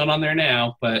website, but it's not on there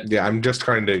now. But Yeah, I'm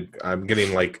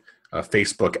getting like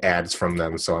Facebook ads from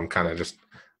them, so I'm kind of just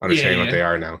understanding what they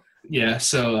are now. yeah,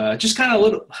 so just kind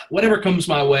of whatever comes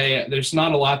my way. There's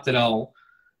not a lot that I'll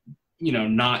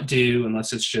not do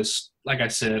unless it's just like I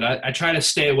said. I try to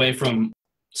stay away from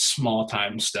small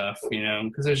time stuff,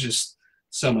 because there's just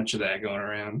so much of that going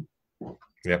around.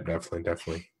 Yep,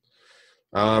 definitely.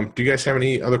 Do you guys have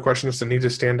any other questions that need to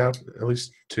stand out, at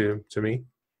least to me?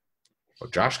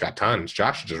 Well, Josh got tons.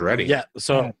 Josh is just ready. Yeah,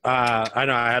 so I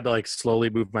know I had to like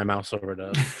slowly move my mouse over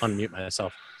to unmute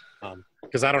myself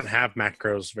because I don't have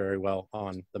macros very well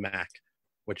on the Mac,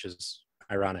 which is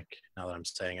ironic now that I'm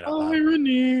saying it out loud.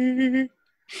 Irony.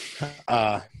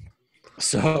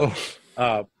 So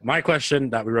my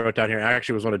question that we wrote down here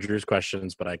actually was one of Drew's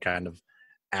questions, but I kind of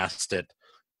asked it.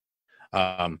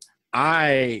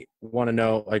 I want to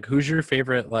know, like, who's your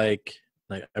favorite, like,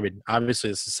 I mean, obviously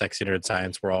this is Sexy Nerd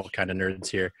Science. We're all kind of nerds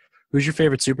here. Who's your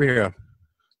favorite superhero?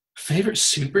 Favorite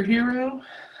superhero?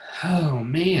 Oh,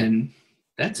 man.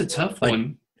 That's a tough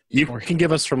one. You can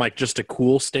give us from, like, just a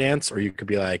cool stance, or you could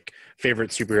be, like,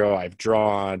 favorite superhero I've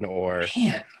drawn, or,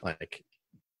 Man. like,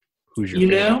 who's your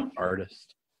favorite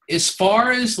artist? As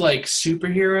far as, like,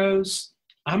 superheroes,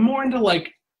 I'm more into,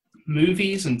 like,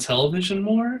 movies and television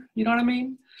more. You know what I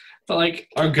mean? But, like,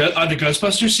 are the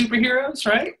Ghostbusters superheroes,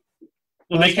 right?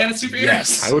 Well, they kind of superheroes?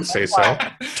 Yes, I would say so.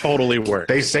 Totally work.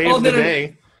 They saved the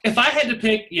day. If I had to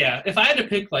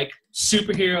pick, like,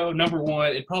 superhero number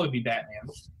one, it'd probably be Batman.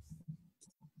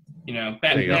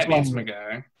 Batman's my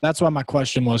guy. That's why my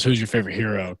question was, who's your favorite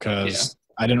hero? Because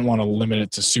I didn't want to limit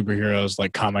it to superheroes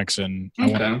like comics, and I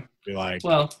want to be like,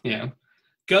 well, yeah,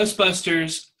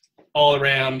 Ghostbusters. all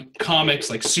around comics,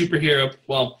 like superhero.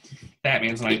 Well,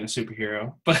 Batman's not even a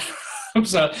superhero, but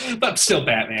but still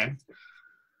Batman.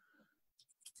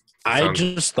 I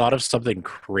just thought of something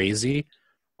crazy,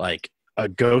 like a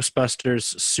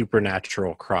Ghostbusters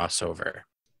Supernatural crossover.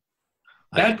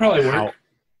 That'd probably work.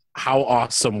 How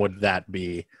awesome would that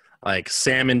be? Like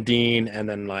Sam and Dean, and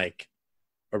then like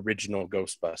original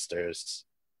Ghostbusters.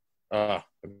 Oh,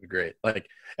 that'd be great. Like,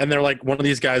 and they're like, one of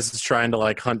these guys is trying to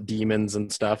like hunt demons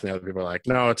and stuff, and the other people are like,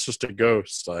 no, it's just a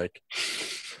ghost. Like,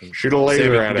 shoot a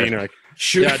laser at it. Like,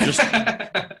 shoot. Yeah, just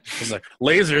it's like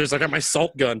lasers. I got my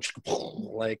salt gun.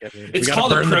 Like, I mean, it's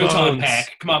called a proton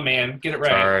pack. Come on, man, get it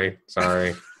right.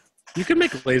 Sorry. You can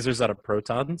make lasers out of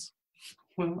protons.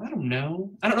 Well, I don't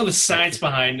know. I don't know the science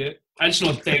behind it. I just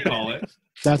know what they call it.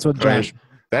 That's what Josh.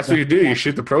 That's what you do. You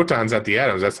shoot the protons at the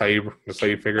atoms. That's how you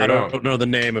figure it out. I don't know the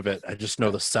name of it. I just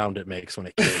know the sound it makes when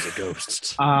it kills a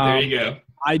ghost. There you go.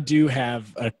 I do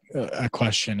have a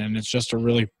question, and it's just a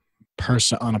really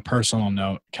on a personal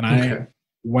note. Can I? Okay.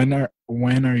 When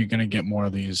are you gonna get more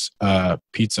of these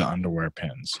pizza underwear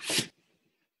pins?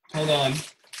 Hold on.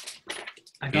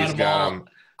 I got them.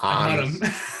 I got them.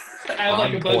 I have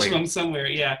like a bunch of them somewhere.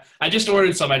 Yeah, I just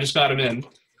ordered some. I just got them in.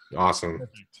 Awesome.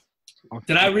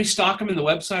 Did I restock them in the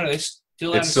website? Are they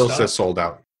still out of stock? It still says sold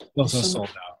out. Still says sold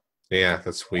out. Yeah,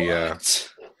 that's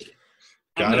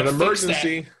got an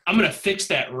emergency. I'm gonna fix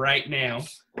that right now.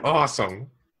 Awesome.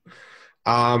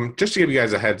 Just to give you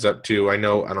guys a heads up too, I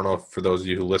don't know if for those of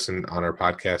you who listen on our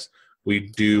podcast, we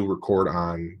do record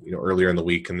on earlier in the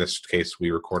week. In this case,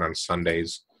 we record on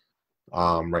Sundays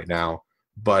right now.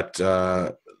 But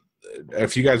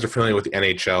if you guys are familiar with the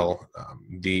NHL,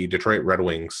 the Detroit Red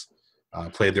Wings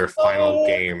played their final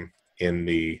game in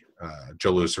the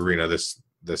Joe Louis Arena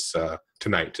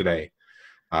today.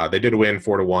 They did win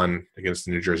 4-1 against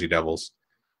the New Jersey Devils,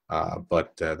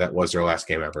 but that was their last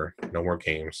game ever. No more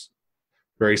games.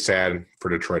 Very sad for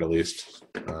Detroit, at least.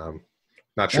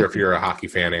 Not sure if you're a hockey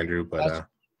fan, Andrew, but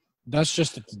that's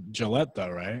just Gillette, though,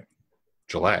 right?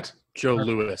 Gillette. Joe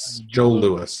Louis. Joe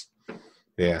Louis.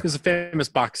 Yeah. He's a famous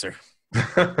boxer.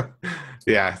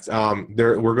 Yeah.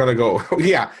 We're gonna go.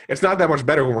 Yeah, it's not that much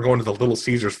better when we're going to the Little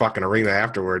Caesars fucking arena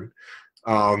afterward.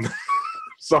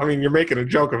 So I mean, you're making a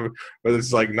joke of, but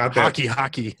it's like not that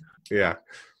hockey. Yeah.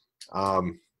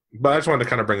 But I just wanted to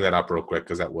kind of bring that up real quick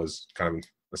because that was kind of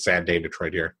a sad day in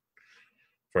Detroit here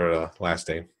for the last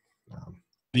day.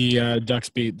 The Ducks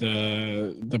beat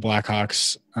the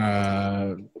Blackhawks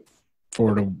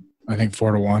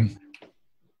 4-1.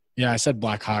 Yeah, I said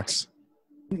Blackhawks.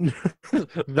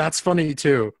 That's funny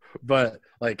too, but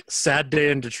like sad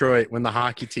day in Detroit when the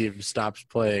hockey team stops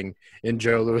playing in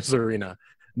Joe Louis Arena.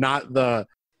 Not the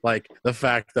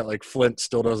fact that like Flint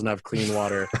still doesn't have clean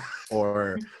water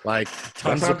or like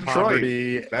tons of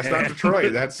poverty. That's not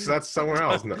Detroit. That's somewhere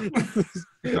else. No,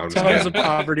 tons of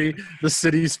poverty. The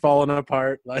city's falling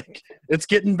apart. Like it's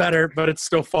getting better, but it's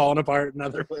still falling apart in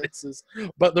other places.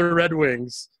 But the Red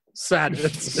Wings, sad.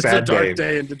 It's a dark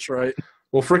day in Detroit.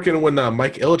 Well, freaking when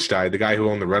Mike Ilitch died, the guy who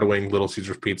owned the Red Wing, Little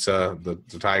Caesars Pizza, the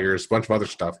Tigers, a bunch of other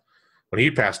stuff, when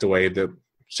he passed away, the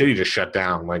city just shut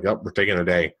down. Like, we're taking a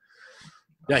day.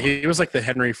 Yeah, he was like the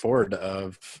Henry Ford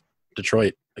of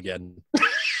Detroit again.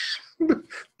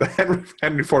 The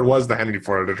Henry Ford was the Henry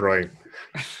Ford of Detroit.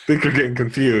 I think you're getting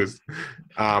confused.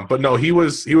 But no, he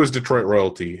was Detroit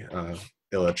royalty.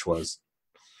 Ilitch was.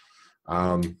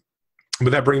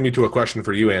 But that brings me to a question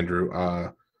for you, Andrew.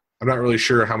 I'm not really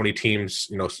sure how many teams,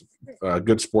 not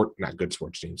good sports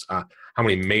teams. How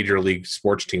many major league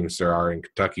sports teams there are in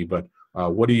Kentucky? But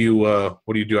what do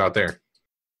you do out there?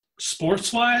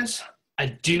 Sports wise, I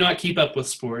do not keep up with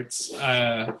sports.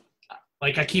 I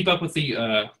keep up with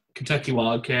the Kentucky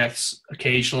Wildcats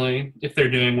occasionally if they're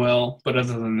doing well, but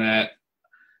other than that,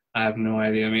 I have no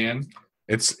idea, man.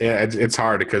 It's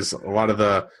hard because a lot of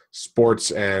the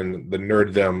sports and the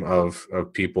nerddom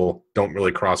of people don't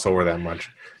really cross over that much.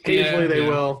 Occasionally they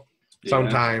will,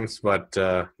 sometimes, but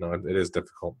no, it is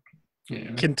difficult.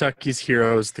 Yeah. Kentucky's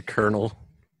hero is the Colonel.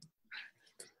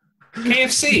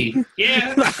 KFC,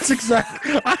 yeah. That's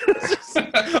exactly.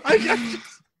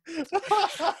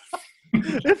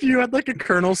 If you had like a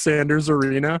Colonel Sanders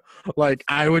arena, like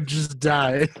I would just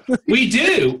die. We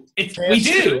do. We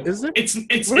do. Is it?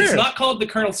 It's not called the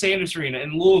Colonel Sanders Arena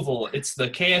in Louisville. It's the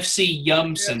KFC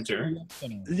Yum Center.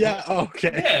 Yeah.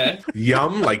 Okay. Yeah.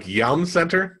 Yum, like Yum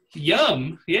Center.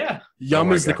 Yum. Yeah.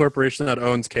 Yum is the corporation that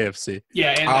owns KFC.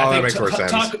 Yeah, and that I makes more think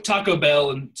sense. Taco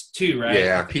Bell and too, right?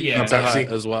 Yeah.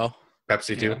 Pepsi as well.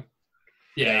 Pepsi too.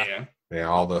 Yeah. Yeah.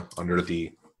 All the under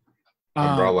the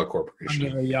umbrella corporation.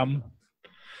 Under the Yum.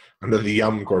 Under the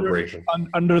Yum Corporation.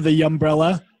 Under the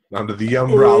umbrella. Under the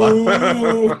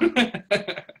umbrella. Do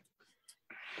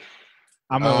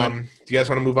you guys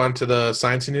want to move on to the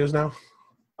science news now?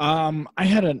 I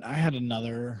had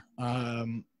another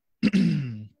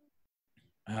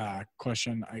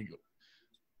question.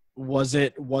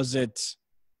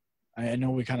 I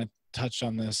know we kind of touched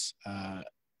on this,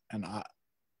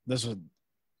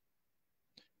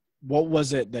 what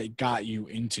was it that got you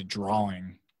into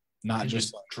drawing? Not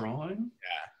just drawing?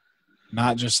 Yeah.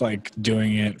 Not just like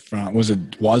doing it from, was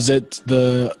it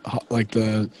the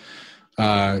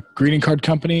greeting card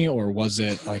company, or was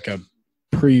it like a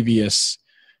previous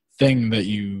thing that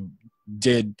you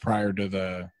did prior to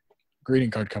the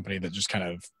greeting card company that just kind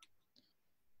of?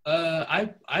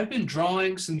 I've been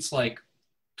drawing since like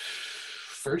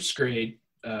first grade,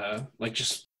 like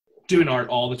just doing art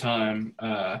all the time.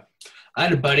 I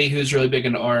had a buddy who's really big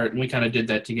into art, and we kind of did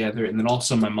that together. And then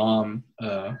also my mom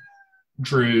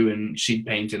drew, and she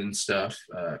painted and stuff,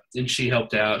 and she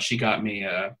helped out. She got me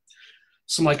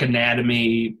some like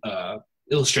anatomy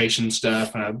illustration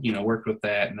stuff, and I worked with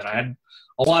that. And then I had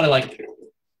a lot of like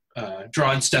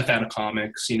drawing stuff out of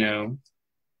comics,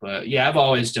 but yeah, I've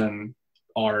always done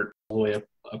art all the way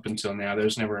up until now.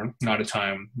 There's never not a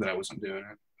time that I wasn't doing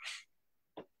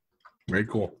it. Very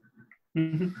cool.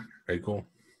 Mm-hmm. Very cool.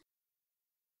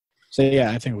 So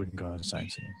yeah, I think we can go on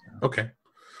science news. Okay.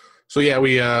 So yeah,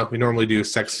 we normally do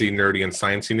sexy, nerdy, and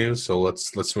sciencey news. So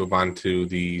let's move on to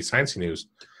the sciencey news.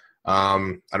 I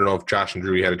don't know if Josh and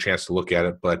Drew had a chance to look at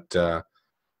it, but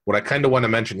what I kind of want to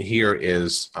mention here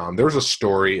is there was a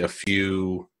story a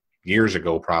few years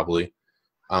ago, probably,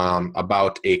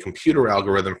 about a computer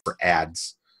algorithm for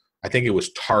ads. I think it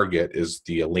was Target is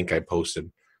the link I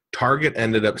posted. Target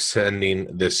ended up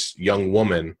sending this young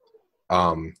woman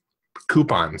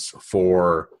coupons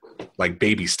for like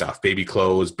baby stuff, baby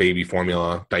clothes, baby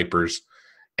formula, diapers,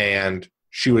 and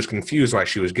she was confused why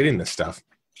she was getting this stuff.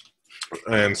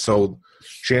 And so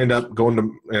she ended up going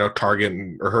to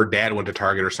Target, or her dad went to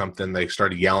Target or something. They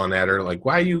started yelling at her like,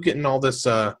 "Why are you getting all this?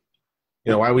 Why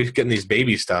are we getting these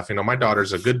baby stuff? My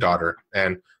daughter's a good daughter."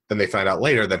 And then they find out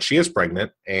later that she is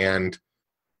pregnant, and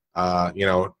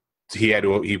he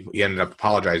ended up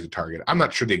apologizing to Target. I'm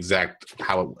not sure the exact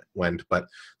how it went, but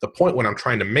the point what I'm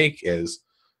trying to make is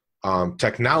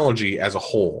technology as a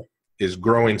whole is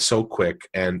growing so quick,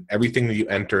 and everything that you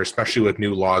enter, especially with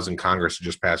new laws in Congress that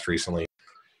just passed recently,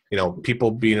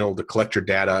 people being able to collect your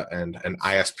data and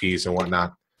ISPs and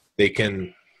whatnot, they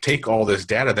can take all this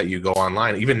data that you go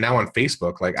online, even now on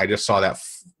Facebook. Like I just saw that,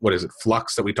 what is it,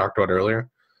 Flux that we talked about earlier?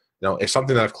 It's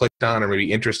something that I've clicked on or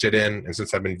maybe interested in, and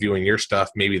since I've been viewing your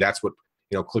stuff, maybe that's what,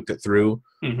 clicked it through.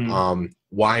 Mm-hmm.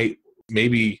 Why,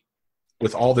 maybe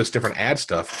with all this different ad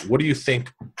stuff, what do you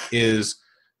think is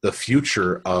the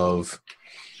future of,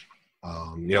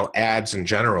 ads in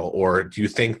general? Or do you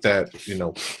think that,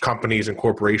 companies and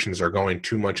corporations are going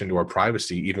too much into our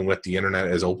privacy, even with the internet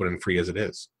as open and free as it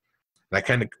is? And I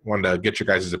kind of wanted to get your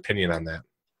guys' opinion on that.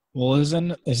 Well,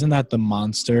 isn't that the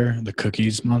monster, the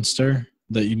cookies monster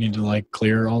that you need to like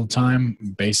clear all the time,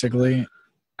 basically?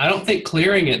 I don't think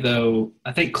clearing it though.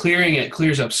 I think clearing it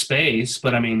clears up space,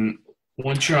 but I mean,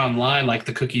 once you're online, like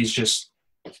the cookies just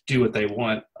do what they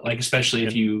want, like especially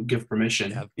if you give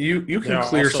permission. You can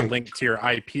clear also some link to your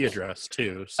IP address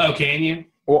too. So. Oh, can you?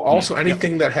 Well, also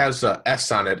anything that has a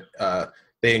S on it,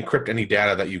 they encrypt any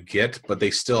data that you get, but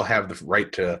they still have the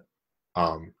right to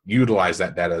utilize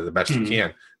that data the best you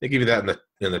can. They give you that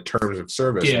in the terms of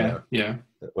service. Yeah.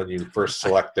 When you first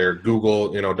select their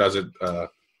Google, does it.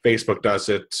 Facebook does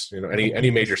it.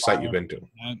 Any major site you've been to.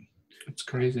 It's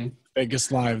crazy.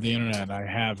 Biggest lie of the internet. I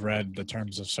have read the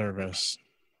terms of service.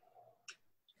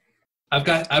 I've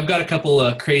got a couple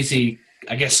of crazy,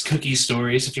 I guess, cookie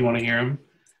stories if you want to hear them.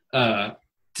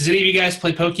 Does any of you guys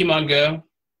play Pokemon Go?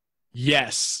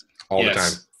 Yes. All the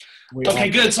time. Okay,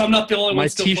 good. So I'm not the only one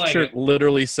still playing it. My T-shirt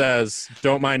literally says,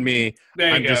 "Don't mind me.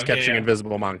 I'm just catching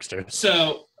invisible monsters."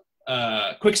 So,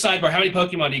 quick sidebar: how many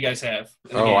Pokemon do you guys have?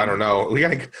 Oh, I don't know. We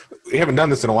haven't done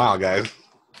this in a while, guys.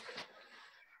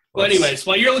 Well, anyways,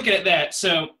 while you're looking at that,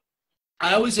 so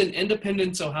I was in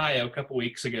Independence, Ohio, a couple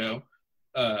weeks ago,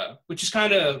 which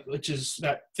is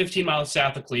about 15 miles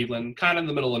south of Cleveland, kind of in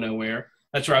the middle of nowhere.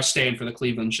 That's where I was staying for the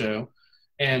Cleveland show,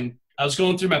 and I was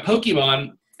going through my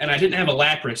Pokemon, and I didn't have a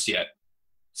Lapras yet.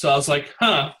 So I was like,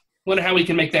 wonder how we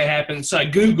can make that happen. So I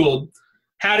Googled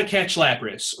how to catch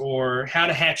Lapras or how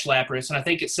to hatch Lapras, and I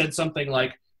think it said something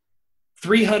like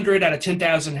 300 out of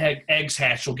 10,000 eggs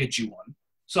hatched will get you one.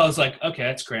 So I was like, okay,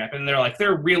 that's crap. And they're like,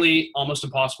 they're really almost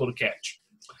impossible to catch.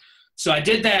 So I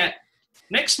did that.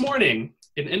 Next morning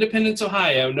in Independence,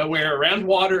 Ohio, nowhere around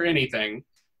water or anything,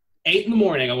 8 in the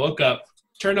morning, I woke up,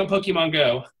 turned on Pokemon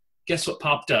Go. guess what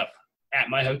popped up at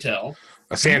my hotel?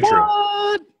 A sand shrew.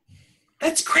 What?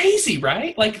 That's crazy,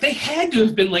 right? Like, they had to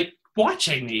have been, like,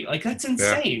 watching me. Like, that's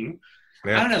insane.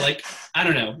 Yeah. I don't know. Like, I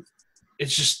don't know.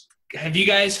 It's just, have you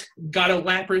guys got a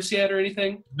Lapras yet or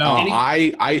anything? No.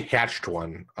 I hatched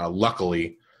one,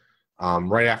 luckily,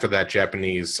 right after that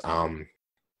Japanese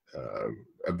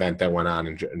event that went on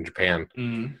in Japan.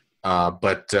 Mm.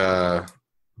 But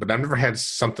I've never had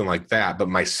something like that. But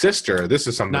my sister, this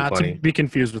is something Not funny. to be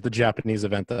confused with the Japanese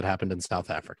event that happened in South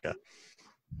Africa.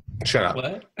 Shut up.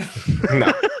 What?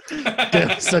 No.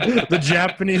 So the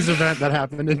Japanese event that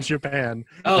happened in Japan.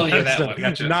 Oh, yeah, that one.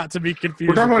 Gotcha. Not to be confused.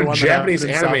 We're talking with the about a one that Japanese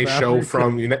happened in anime South show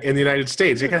Africa. in the United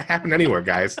States. It can happen anywhere,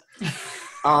 guys.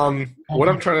 What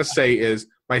I'm trying to say is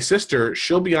my sister,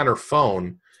 she'll be on her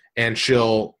phone and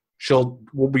we'll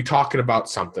be talking about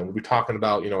something. We'll be talking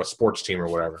about, a sports team or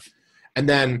whatever. And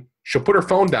then she'll put her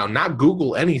phone down, not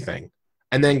Google anything,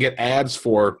 and then get ads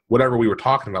for whatever we were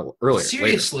talking about earlier.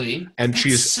 Seriously? Later. And That's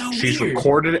she's so weird.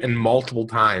 recorded it in multiple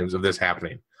times of this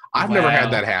happening. I've never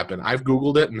had that happen. I've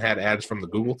Googled it and had ads from the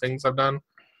Google things I've done,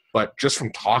 but just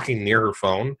from talking near her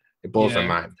phone, it blows my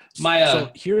mind.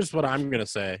 So here's what I'm going to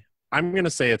say. I'm going to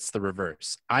say it's the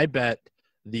reverse. I bet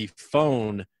the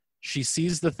phone, she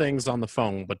sees the things on the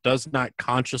phone, but does not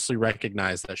consciously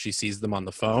recognize that she sees them on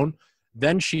the phone.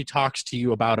 Then she talks to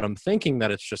you about them thinking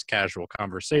that it's just casual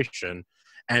conversation.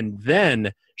 And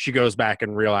then she goes back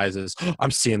and realizes,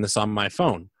 I'm seeing this on my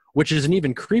phone, which is an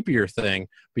even creepier thing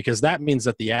because that means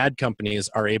that the ad companies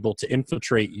are able to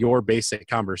infiltrate your basic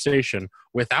conversation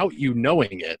without you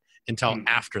knowing it until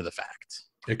after the fact.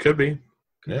 It could be.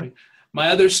 Yeah. My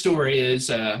other story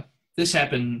is this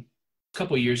happened a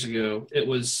couple years ago. It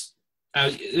was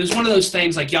one of those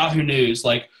things like Yahoo News,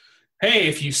 like, hey,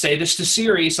 if you say this to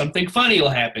Siri, something funny will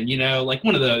happen, like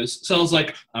one of those. So I was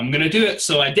like, I'm going to do it.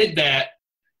 So I did that,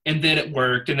 and then it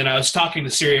worked. And then I was talking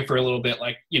to Siri for a little bit,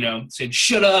 like, saying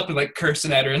shut up and like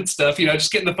cursing at her and stuff,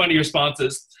 just getting the funny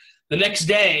responses. The next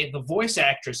day, the voice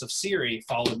actress of Siri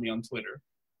followed me on Twitter.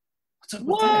 What's up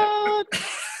with that?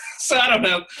 So I don't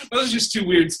know. Those are just two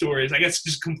weird stories. I guess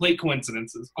just complete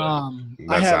coincidences. But.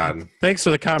 That's odd. Thanks for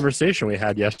the conversation we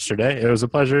had yesterday. It was a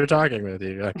pleasure talking with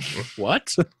you. Like,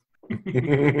 what?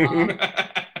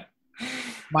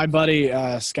 My buddy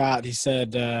Scott, he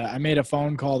said, I made a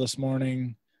phone call this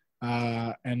morning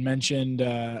and mentioned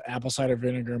apple cider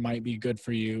vinegar might be good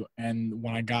for you. And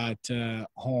when I got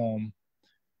home,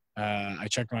 I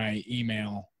checked my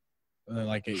email.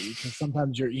 Cause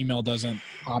sometimes your email doesn't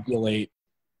populate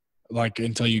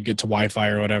until you get to Wi-Fi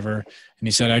or whatever. And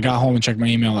he said, I got home and checked my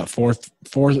email at 4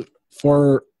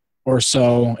 or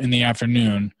so in the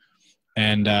afternoon.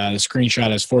 And the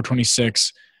screenshot is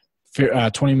 4:26.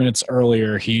 20 minutes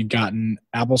earlier, he'd gotten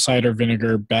apple cider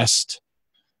vinegar best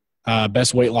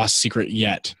weight loss secret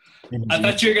yet. I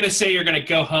thought you were going to say you're going to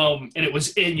go home and it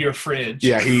was in your fridge.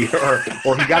 Yeah,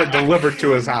 or he got it delivered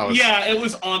to his house. Yeah, it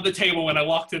was on the table when I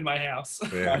walked in my house.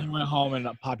 Yeah. He went home and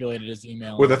populated his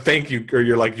email. With a thank you, or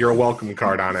you're a welcome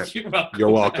card on it. You're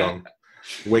welcome.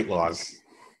 Weight loss.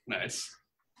 Nice.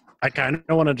 I kind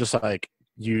of want to just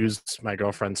use my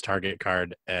girlfriend's Target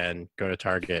card and go to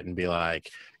Target and be like,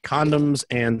 condoms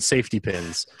and safety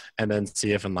pins, and then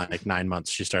see if in 9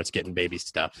 months she starts getting baby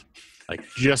stuff.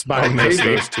 Just buying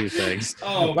those two things.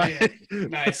 Oh, man.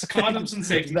 Nice. Condoms and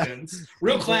safety pins.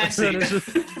 Real classy.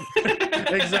 Exactly.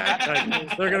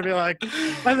 They're going to be like,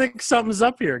 I think something's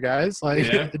up here, guys.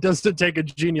 It doesn't take a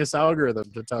genius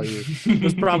algorithm to tell you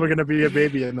there's probably going to be a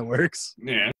baby in the works.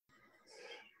 Yeah.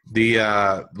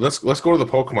 Let's go to the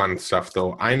Pokemon stuff,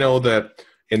 though. I know that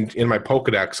in my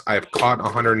Pokedex, I've caught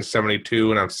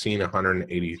 172 and I've seen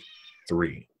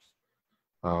 183.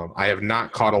 I have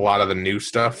not caught a lot of the new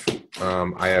stuff.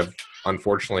 I have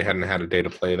unfortunately hadn't had a day to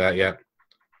play that yet,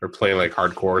 or play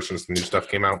hardcore since the new stuff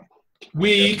came out.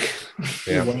 Weak.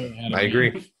 Yeah, I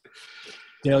agree.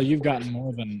 Dale, you've gotten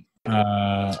more than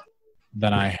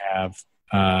I have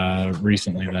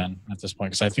recently. Then at this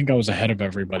point, because I think I was ahead of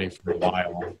everybody for a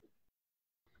while.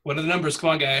 What are the numbers?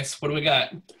 Come on, guys. What do we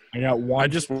got? I got one. I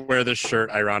just wear this shirt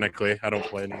ironically. I don't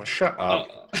play anymore. Shut up.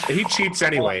 He cheats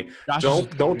anyway. Josh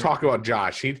Don't talk about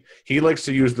Josh. He likes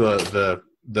to use the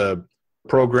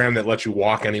program that lets you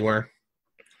walk anywhere.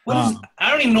 I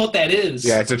don't even know what that is.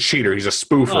 Yeah, it's a cheater. He's a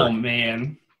spoofer. Oh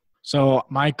man. So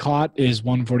my caught is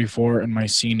 144 and my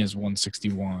scene is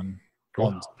 161.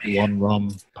 One rum,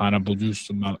 pineapple juice.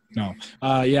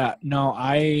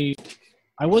 I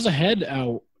was ahead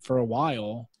out for a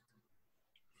while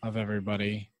of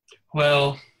everybody.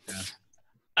 Well,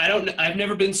 I've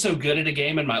never been so good at a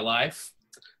game in my life.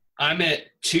 I'm at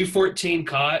 214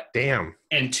 caught. Damn.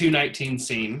 And 219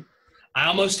 seen. I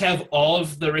almost have all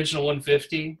of the original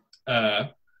 150.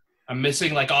 I'm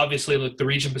missing, like, obviously, like, the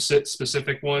region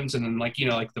specific ones, and then, like, you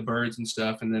know, like the birds and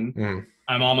stuff, and then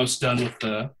I'm almost done with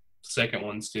the second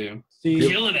ones too.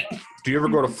 Killing it. Do you ever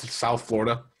go to South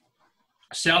Florida?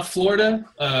 South Florida?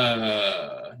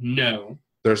 No.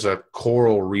 There's a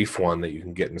coral reef one that you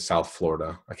can get in South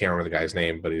Florida. I can't remember the guy's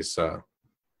name, but he's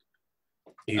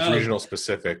regional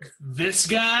specific. This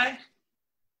guy?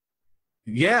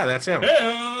 Yeah, that's him.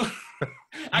 I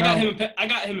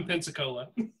got him in Pensacola.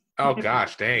 Oh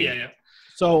gosh, dang. Yeah.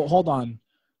 So hold on.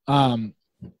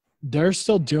 They're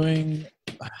still doing.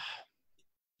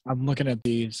 I'm looking at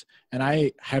these, and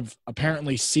I have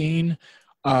apparently seen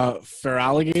Fair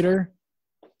Alligator.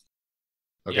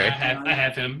 Okay. Yeah, I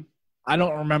have him. I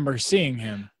don't remember seeing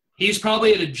him. He's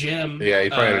probably at a gym. Yeah,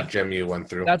 he's probably at a gym you went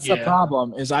through. That's the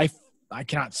problem. Is I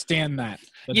cannot stand that.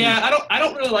 I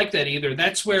don't really like that either.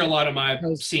 That's where a lot of my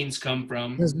scenes come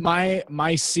from. Because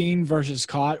my scene versus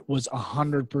caught was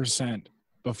 100%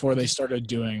 before they started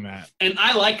doing that. And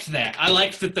I liked that. I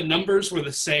liked that the numbers were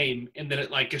the same and that it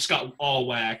like just got all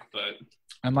whack. But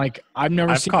I'm like, I've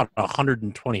caught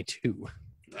 122.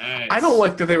 Nice. I don't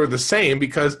like that they were the same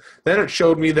because then it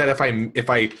showed me that if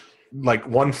I like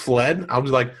one fled, I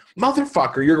was like,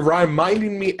 motherfucker, you're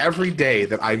reminding me every day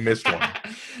that I missed one.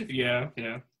 Yeah.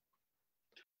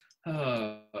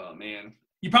 Oh man,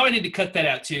 you probably need to cut that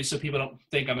out too, so people don't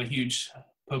think I'm a huge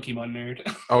Pokemon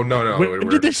nerd. Oh no. When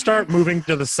did they start moving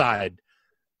to the side?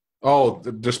 Oh,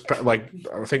 just like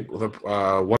I think the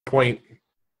 1 point.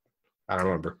 I don't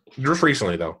remember. Just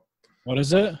recently though. What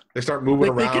is it? They start moving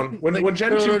around when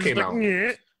Gen 2 came out.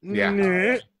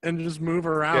 Yeah, and just move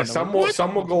around. Yeah, some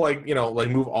will go like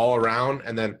move all around,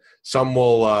 and then some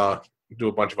will do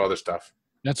a bunch of other stuff.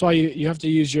 That's why you have to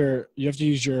use your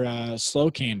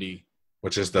slow candy,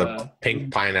 which is the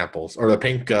pink pineapples or the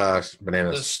pink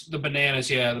bananas. The bananas,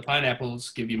 yeah. The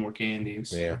pineapples give you more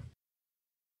candies. Yeah.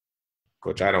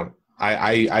 Which I don't.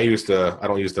 I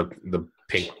don't use the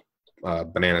pink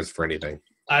bananas for anything.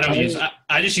 I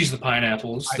just use the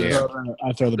pineapples.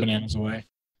 I throw the bananas away.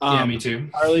 Yeah, me too.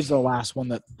 Harley's the last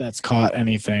one that's caught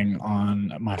anything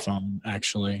on my phone.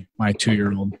 Actually, my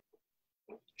 2-year-old.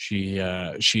 She's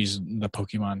the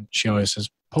Pokemon. She always says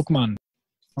Pokemon.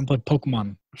 I'm playing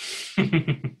Pokemon.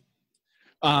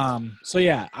 So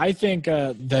yeah, I think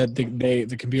that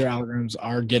the computer algorithms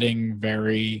are getting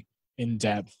very in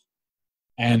depth,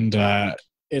 and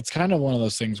it's kind of one of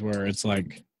those things where it's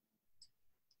like,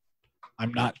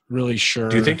 I'm not really sure.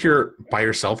 Do you think you're by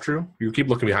yourself, Drew? You keep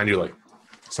looking behind you like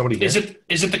somebody here. Is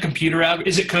it the computer algorithm?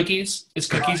 Is it Cookies? Is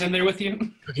Cookies in there with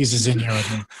you? Cookies is in here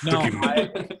with me.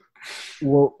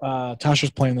 No, Tasha's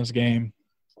playing this game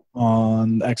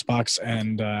on the Xbox,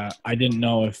 and I didn't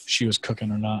know if she was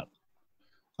cooking or not.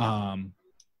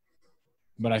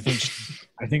 But I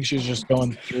think she was just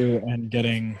going through and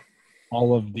getting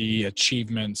all of the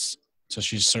achievements. So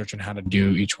she's searching how to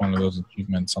do each one of those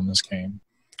achievements on this game.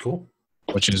 Cool.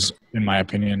 Which is, in my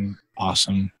opinion,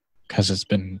 awesome because it's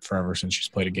been forever since she's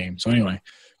played a game. So anyway,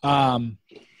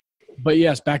 but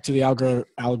yes, back to the algorithms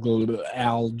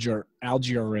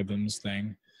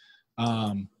thing.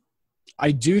 I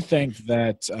do think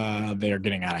that they are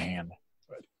getting out of hand,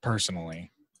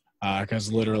 personally,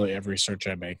 because literally every search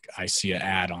I make, I see an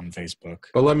ad on Facebook.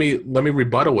 But let me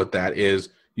rebuttal with that is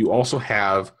you also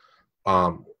have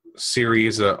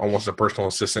Siri's almost a personal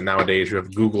assistant nowadays. You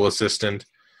have Google Assistant.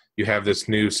 You have this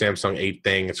new Samsung 8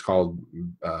 thing. It's called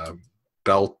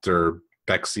Belt or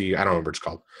Bexy. I don't remember what it's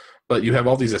called. But you have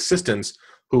all these assistants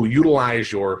who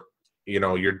utilize your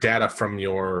data from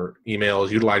your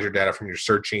emails, utilize your data from your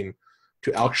searching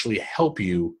to actually help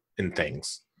you in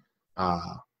things.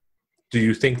 Do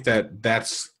you think that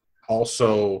that's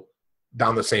also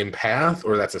down the same path,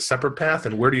 or that's a separate path?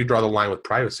 And where do you draw the line with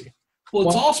privacy? Well,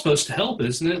 it's all supposed to help,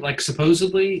 isn't it? Like,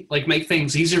 supposedly, like, make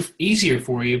things easier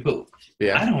for you. But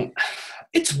yeah,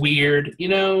 it's weird,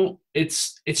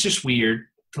 it's just weird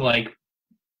to like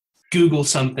Google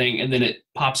something and then it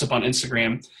pops up on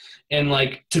Instagram, and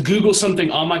like to Google something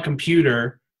on my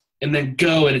computer and then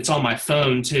go and it's on my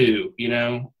phone too,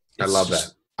 I love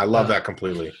that. I love that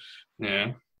completely.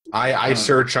 Yeah. I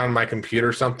search on my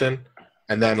computer something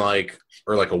and then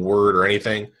or a word or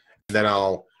anything, and then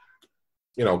I'll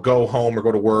go home or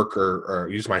go to work or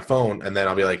use my phone, and then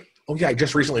I'll be like, oh yeah, I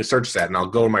just recently searched that, and I'll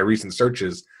go to my recent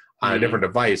searches on a different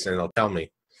device and it'll tell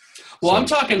me. Well, I'm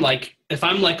talking like if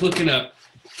I'm like looking up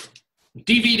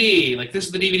DVD, like this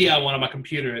is the DVD I want on my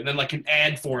computer, and then like an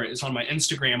ad for it is on my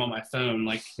Instagram on my phone.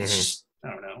 Like it's just, I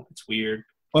don't know, it's weird.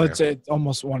 Well, it's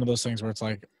almost one of those things where it's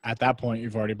like at that point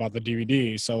you've already bought the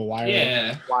DVD, so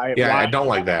why? I don't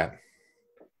like that.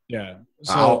 Yeah.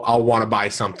 So I'll want to buy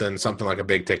something like a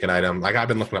big ticket item. Like I've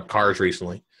been looking up cars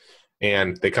recently,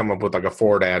 and they come up with like a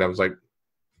Ford ad. I was like,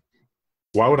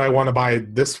 why would I want to buy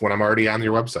this when I'm already on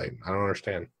your website? I don't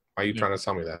understand. Why are you trying to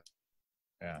sell me that?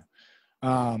 yeah.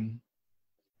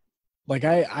 Like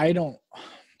I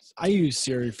use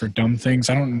Siri for dumb things.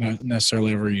 I don't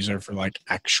necessarily ever use her for like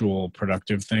actual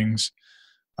productive things.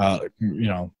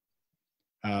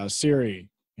 Siri,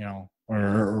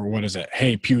 or what is it?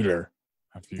 Hey, Pewter.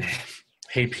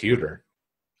 Hey, Pewter.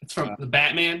 It's from the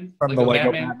Batman. From the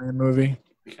Lego Batman movie.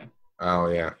 Yeah. Oh,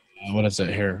 yeah. What is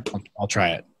it here? I'll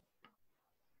try it.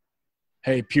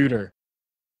 Hey, Pewter.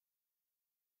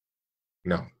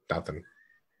 No, nothing.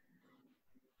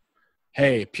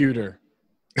 Hey, Pewter.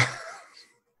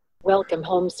 Welcome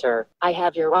home, sir. I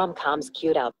have your rom-coms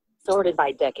queued up, sorted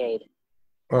by decade.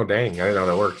 Oh, dang. I didn't know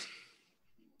that works.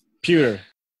 Pewter.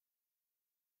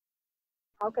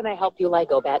 How can I help you,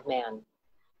 Lego Batman?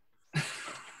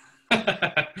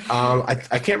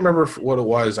 I can't remember what it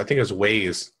was. I think it was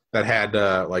Waze that had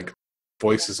like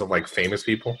voices of like famous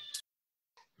people.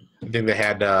 I think they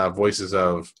had voices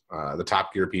of the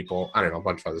Top Gear people. I don't know, a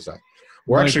bunch of other stuff.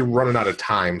 We're actually running out of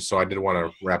time, so I did want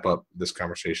to wrap up this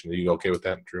conversation. Are you okay with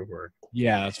that, Drew? Or?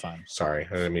 Yeah, that's fine. Sorry,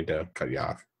 I didn't mean to cut you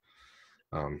off.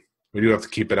 We do have to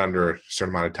keep it under a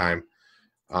certain amount of time.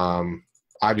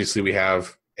 Obviously, we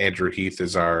have Andrew Heath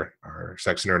as our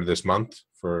Sex Nerd this month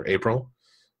for April.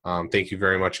 Thank you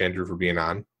very much, Andrew, for being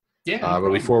on. Yeah. But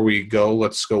before we go,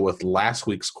 let's go with last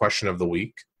week's question of the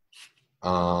week.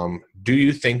 Do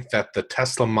you think that the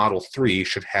Tesla Model 3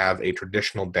 should have a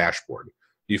traditional dashboard?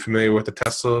 Are you familiar with the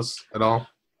Teslas at all?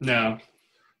 No.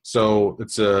 So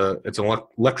it's an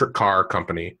electric car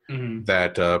company Mm-hmm.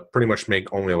 that pretty much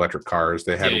make only electric cars.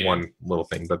 They had one little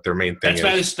thing, but their main thing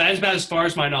that's about as far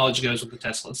as my knowledge goes with the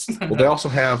Teslas. well, they also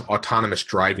have autonomous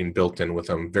driving built in with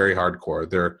them, very hardcore.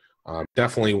 They're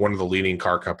definitely one of the leading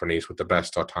car companies with the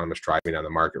best autonomous driving on the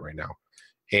market right now.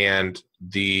 And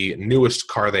the newest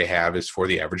car they have is for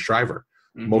the average driver.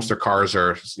 Mm-hmm. Most of their cars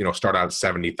are, start out at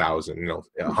 70,000,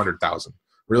 100,000.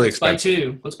 Really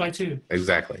expensive. Let's buy two.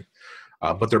 Exactly.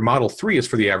 But their Model 3 is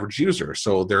for the average user.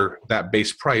 So that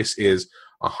base price is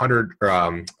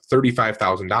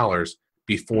 $35,000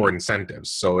 before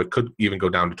incentives. So it could even go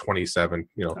down to 27,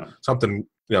 something,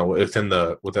 within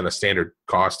a standard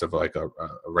cost of like a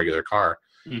regular car,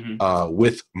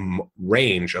 with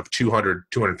range of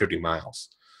 250 miles.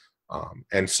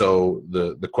 And so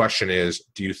the question is,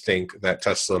 do you think that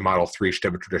Tesla Model 3 should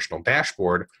have a traditional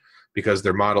dashboard? Because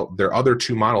their other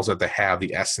two models that they have,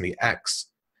 the S and the X,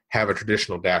 have a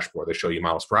traditional dashboard. They show you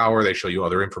miles per hour. They show you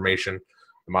other information.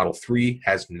 The Model 3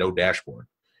 has no dashboard.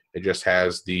 It just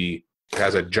has a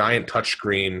giant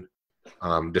touchscreen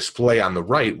display on the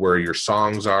right where your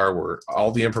songs are, where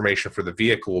all the information for the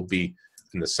vehicle will be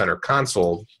in the center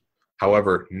console.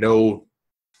 However, no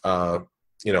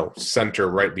center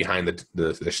right behind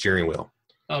the steering wheel.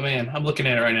 Oh man, I'm looking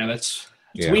at it right now. It's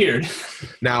weird.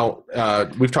 Now,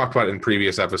 we've talked about it in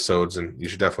previous episodes, and you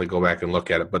should definitely go back and look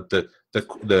at it. But the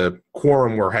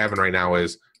quorum we're having right now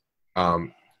is,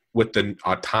 with the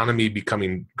autonomy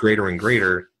becoming greater and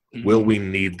greater, will we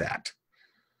need that?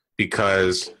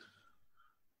 Because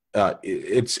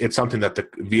it's something that the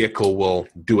vehicle will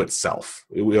do itself.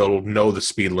 It will know the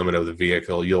speed limit of the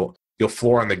vehicle. You'll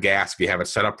floor on the gas if you have it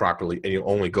set up properly, and you'll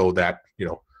only go that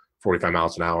 45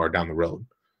 miles an hour down the road.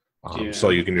 So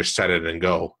you can just set it and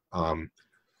go.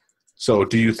 So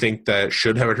do you think that it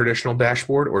should have a traditional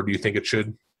dashboard, or do you think it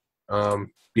should be how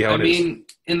it is? I mean,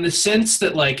 in the sense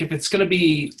that, like, if it's going to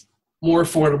be more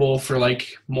affordable for,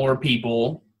 like, more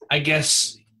people, I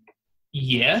guess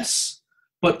yes.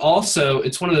 But also,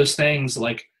 it's one of those things,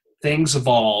 like, things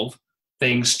evolve,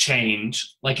 things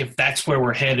change. Like, if that's where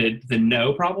we're headed, then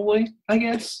no, probably, I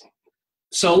guess.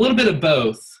 So a little bit of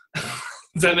both.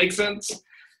 Does that make sense?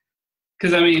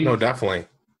 Because no, definitely.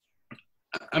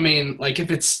 I mean, like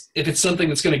if it's something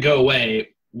that's going to go away,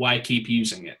 why keep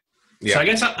using it? Yeah. So I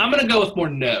guess I'm going to go with more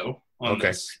no on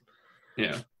this.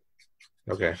 Yeah.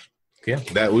 Okay. Yeah.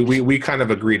 That we kind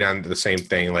of agreed on the same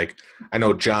thing. Like, I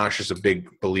know Josh is a big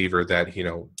believer that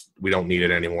we don't need it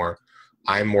anymore.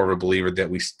 I'm more of a believer that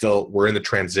we're in the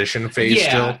transition phase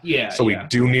still. Yeah. So we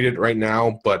do need it right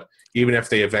now. But even if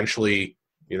they eventually,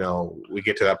 we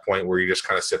get to that point where you just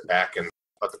kind of sit back and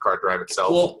let the car drive itself.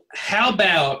 Well, how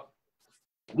about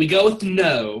we go with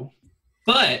no,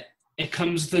 but it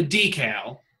comes the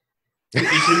decal.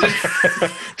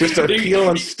 Just a peel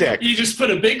and stick. You just put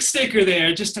a big sticker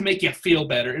there just to make you feel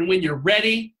better. And when you're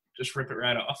ready, just rip it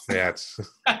right off. Yeah,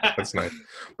 that's nice.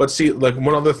 But see, like,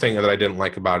 one other thing that I didn't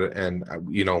like about it, and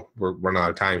we're running out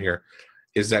of time here,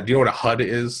 is that, do you know what a HUD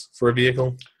is for a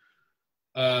vehicle?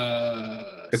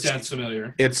 Sounds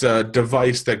familiar. It's a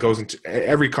device that goes into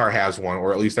every car has one,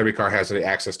 or at least every car has the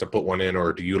access to put one in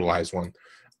or to utilize one.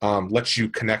 Lets you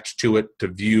connect to it to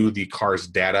view the car's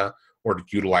data or to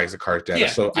utilize the car's data.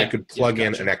 So I could plug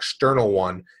in an external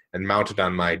one and mount it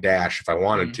on my dash if I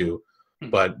wanted to,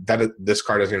 but this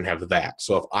car doesn't even have that.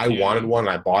 So if I wanted one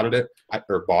and I bought it,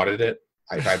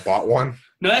 if I bought one,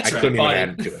 no, that's I right. couldn't even add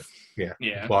it to it.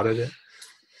 Yeah. Bought it.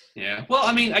 Yeah. Well,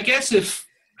 I mean, I guess if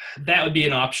that would be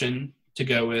an option to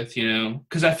go with,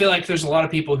 because I feel like there's a lot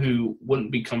of people who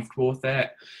wouldn't be comfortable with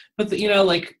that. But,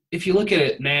 like, if you look at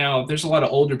it now, there's a lot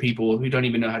of older people who don't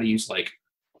even know how to use, like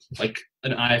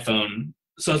an iPhone.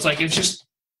 So it's like it's just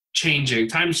changing.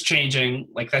 Time's changing.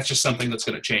 Like, that's just something that's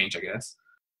going to change, I guess.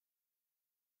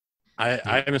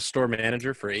 I am a store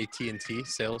manager for AT&T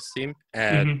sales team,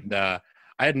 and I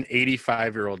had an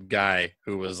 85-year-old guy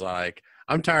who was like,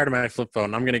 I'm tired of my flip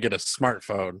phone. I'm going to get a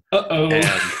smartphone. Uh-oh.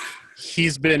 And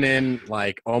he's been in,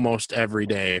 like, almost every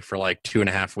day for, like,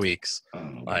 2.5 weeks.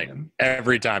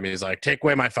 Every time he's like, take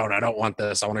away my phone. I don't want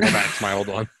this. I want to go back to my old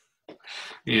one.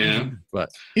 Yeah. But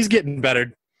he's getting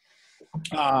better.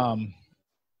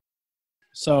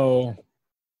 So,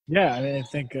 yeah, I mean, I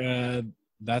think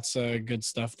that's good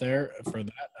stuff there for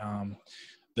that.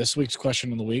 This week's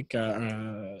question of the week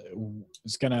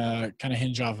is going to kind of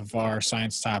hinge off of our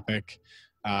science topic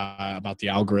about the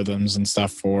algorithms and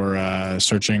stuff for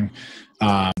searching.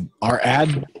 Are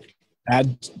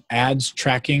ads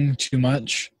tracking too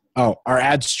much? Oh, are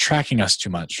ads tracking us too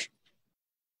much?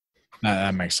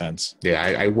 That makes sense. Yeah,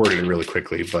 I worded it really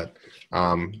quickly, but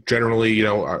generally,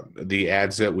 the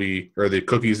ads that or the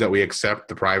cookies that we accept,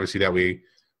 the privacy that we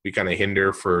kind of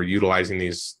hinder for utilizing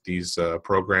these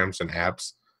programs and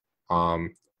apps.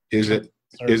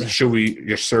 Should we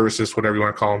your services, whatever you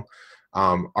want to call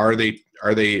them? Are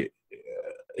they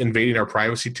invading our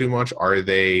privacy too much? Are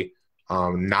they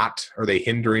not? Are they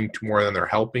hindering more than they're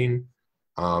helping?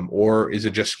 Or is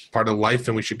it just part of life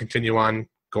and we should continue on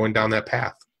going down that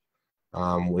path?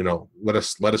 Let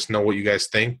us know what you guys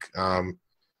think.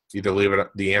 Either leave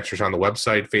the answers on the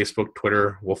website, Facebook,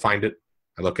 Twitter. We'll find it.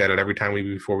 I look at it every time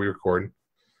before we record.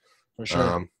 For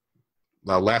sure.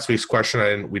 Last week's question,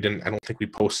 I don't think we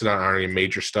posted on any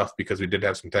major stuff because we did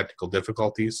have some technical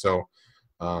difficulties. So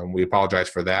we apologize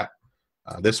for that.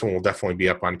 This one will definitely be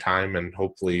up on time, and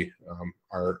hopefully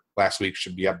our last week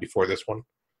should be up before this one.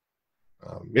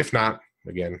 If not,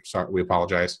 again, sorry, we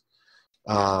apologize.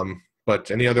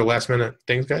 But any other last minute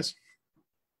things, guys?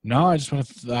 No, I just want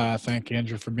to thank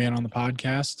Andrew for being on the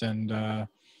podcast, and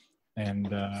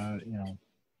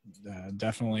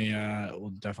definitely we'll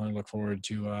definitely look forward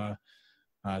to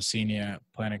seeing you at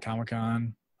Planet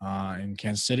Comic-Con in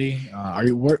Kansas City. Are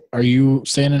you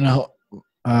staying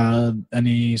in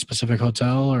any specific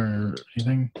hotel or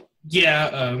anything?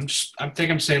 Yeah, I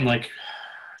think I'm staying like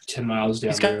 10 miles down.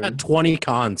 He's got 20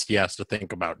 cons he has to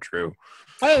think about, Drew.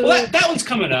 Well, that one's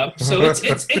coming up, so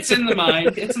it's in the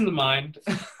mind. It's in the mind.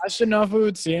 I should know if we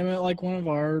would see him at like one of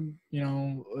our,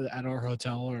 at our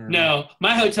hotel or. No,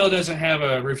 my hotel doesn't have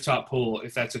a rooftop pool.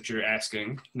 If that's what you're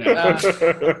asking. No.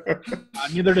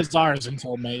 Neither does ours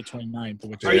until May 29th.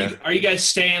 Which are you guys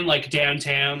staying like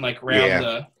downtown, like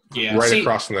around right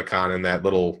across from the con in that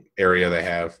little area they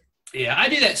have? Yeah, I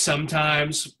do that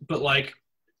sometimes, but like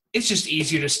it's just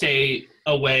easier to stay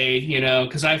away,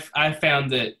 because I found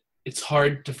that. It's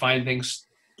hard to find things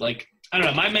like, I don't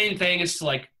know. My main thing is to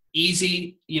like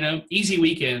easy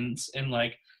weekends, and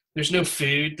like there's no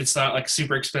food that's not like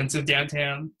super expensive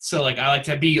downtown. So like I like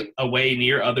to be away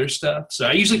near other stuff. So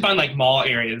I usually find like mall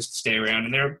areas to stay around,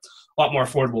 and they're a lot more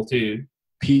affordable too.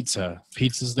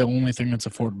 Pizza's the only thing that's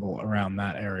affordable around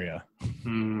that area.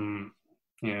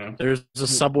 Yeah. There's a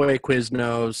Subway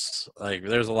Quiznos. Like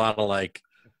there's a lot of like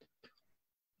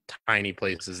tiny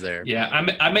places there. Yeah,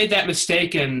 I made that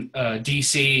mistake in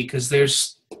DC because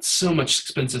there's so much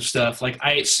expensive stuff. Like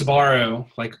I ate Sbarro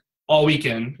like all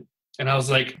weekend, and I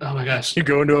was like, oh my gosh. You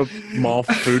go into a mall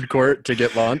food court to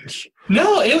get lunch?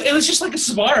 No, it was just like a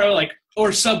Sbarro, like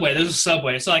or Subway. There's a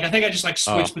Subway, so like I think I just like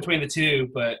switched between the two.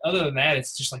 But other than that,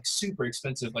 it's just like super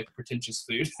expensive, like pretentious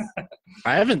food.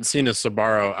 I haven't seen a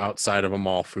Sbarro outside of a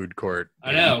mall food court.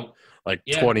 I know,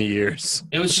 20 years.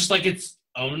 It was just like its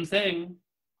own thing.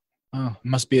 Oh,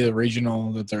 must be the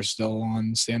regional that they're still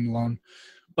on standalone.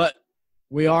 But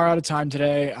we are out of time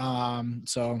today.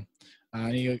 So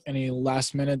any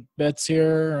last minute bits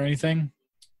here or anything?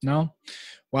 No?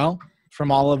 Well,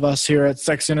 from all of us here at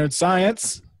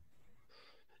SexyNerdScience,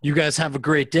 you guys have a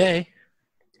great day.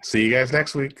 See you guys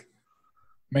next week.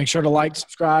 Make sure to like,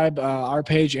 subscribe, our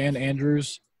page and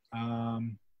Andrew's.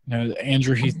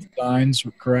 Andrew Heath Designs,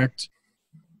 correct?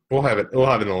 We'll have it. We'll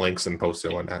have it in the links and post it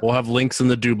and whatnot. We'll have links in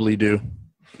the doobly-doo.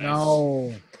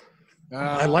 No.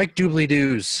 I like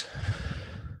doobly-doos.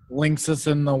 Links us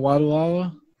in the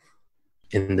Wadawala.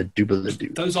 In the doobly-doo.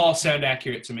 Those all sound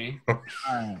accurate to me. All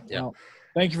right. Yeah. Well,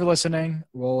 thank you for listening.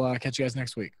 We'll catch you guys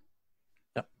next week.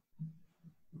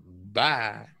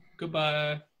 Bye.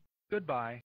 Goodbye. Goodbye.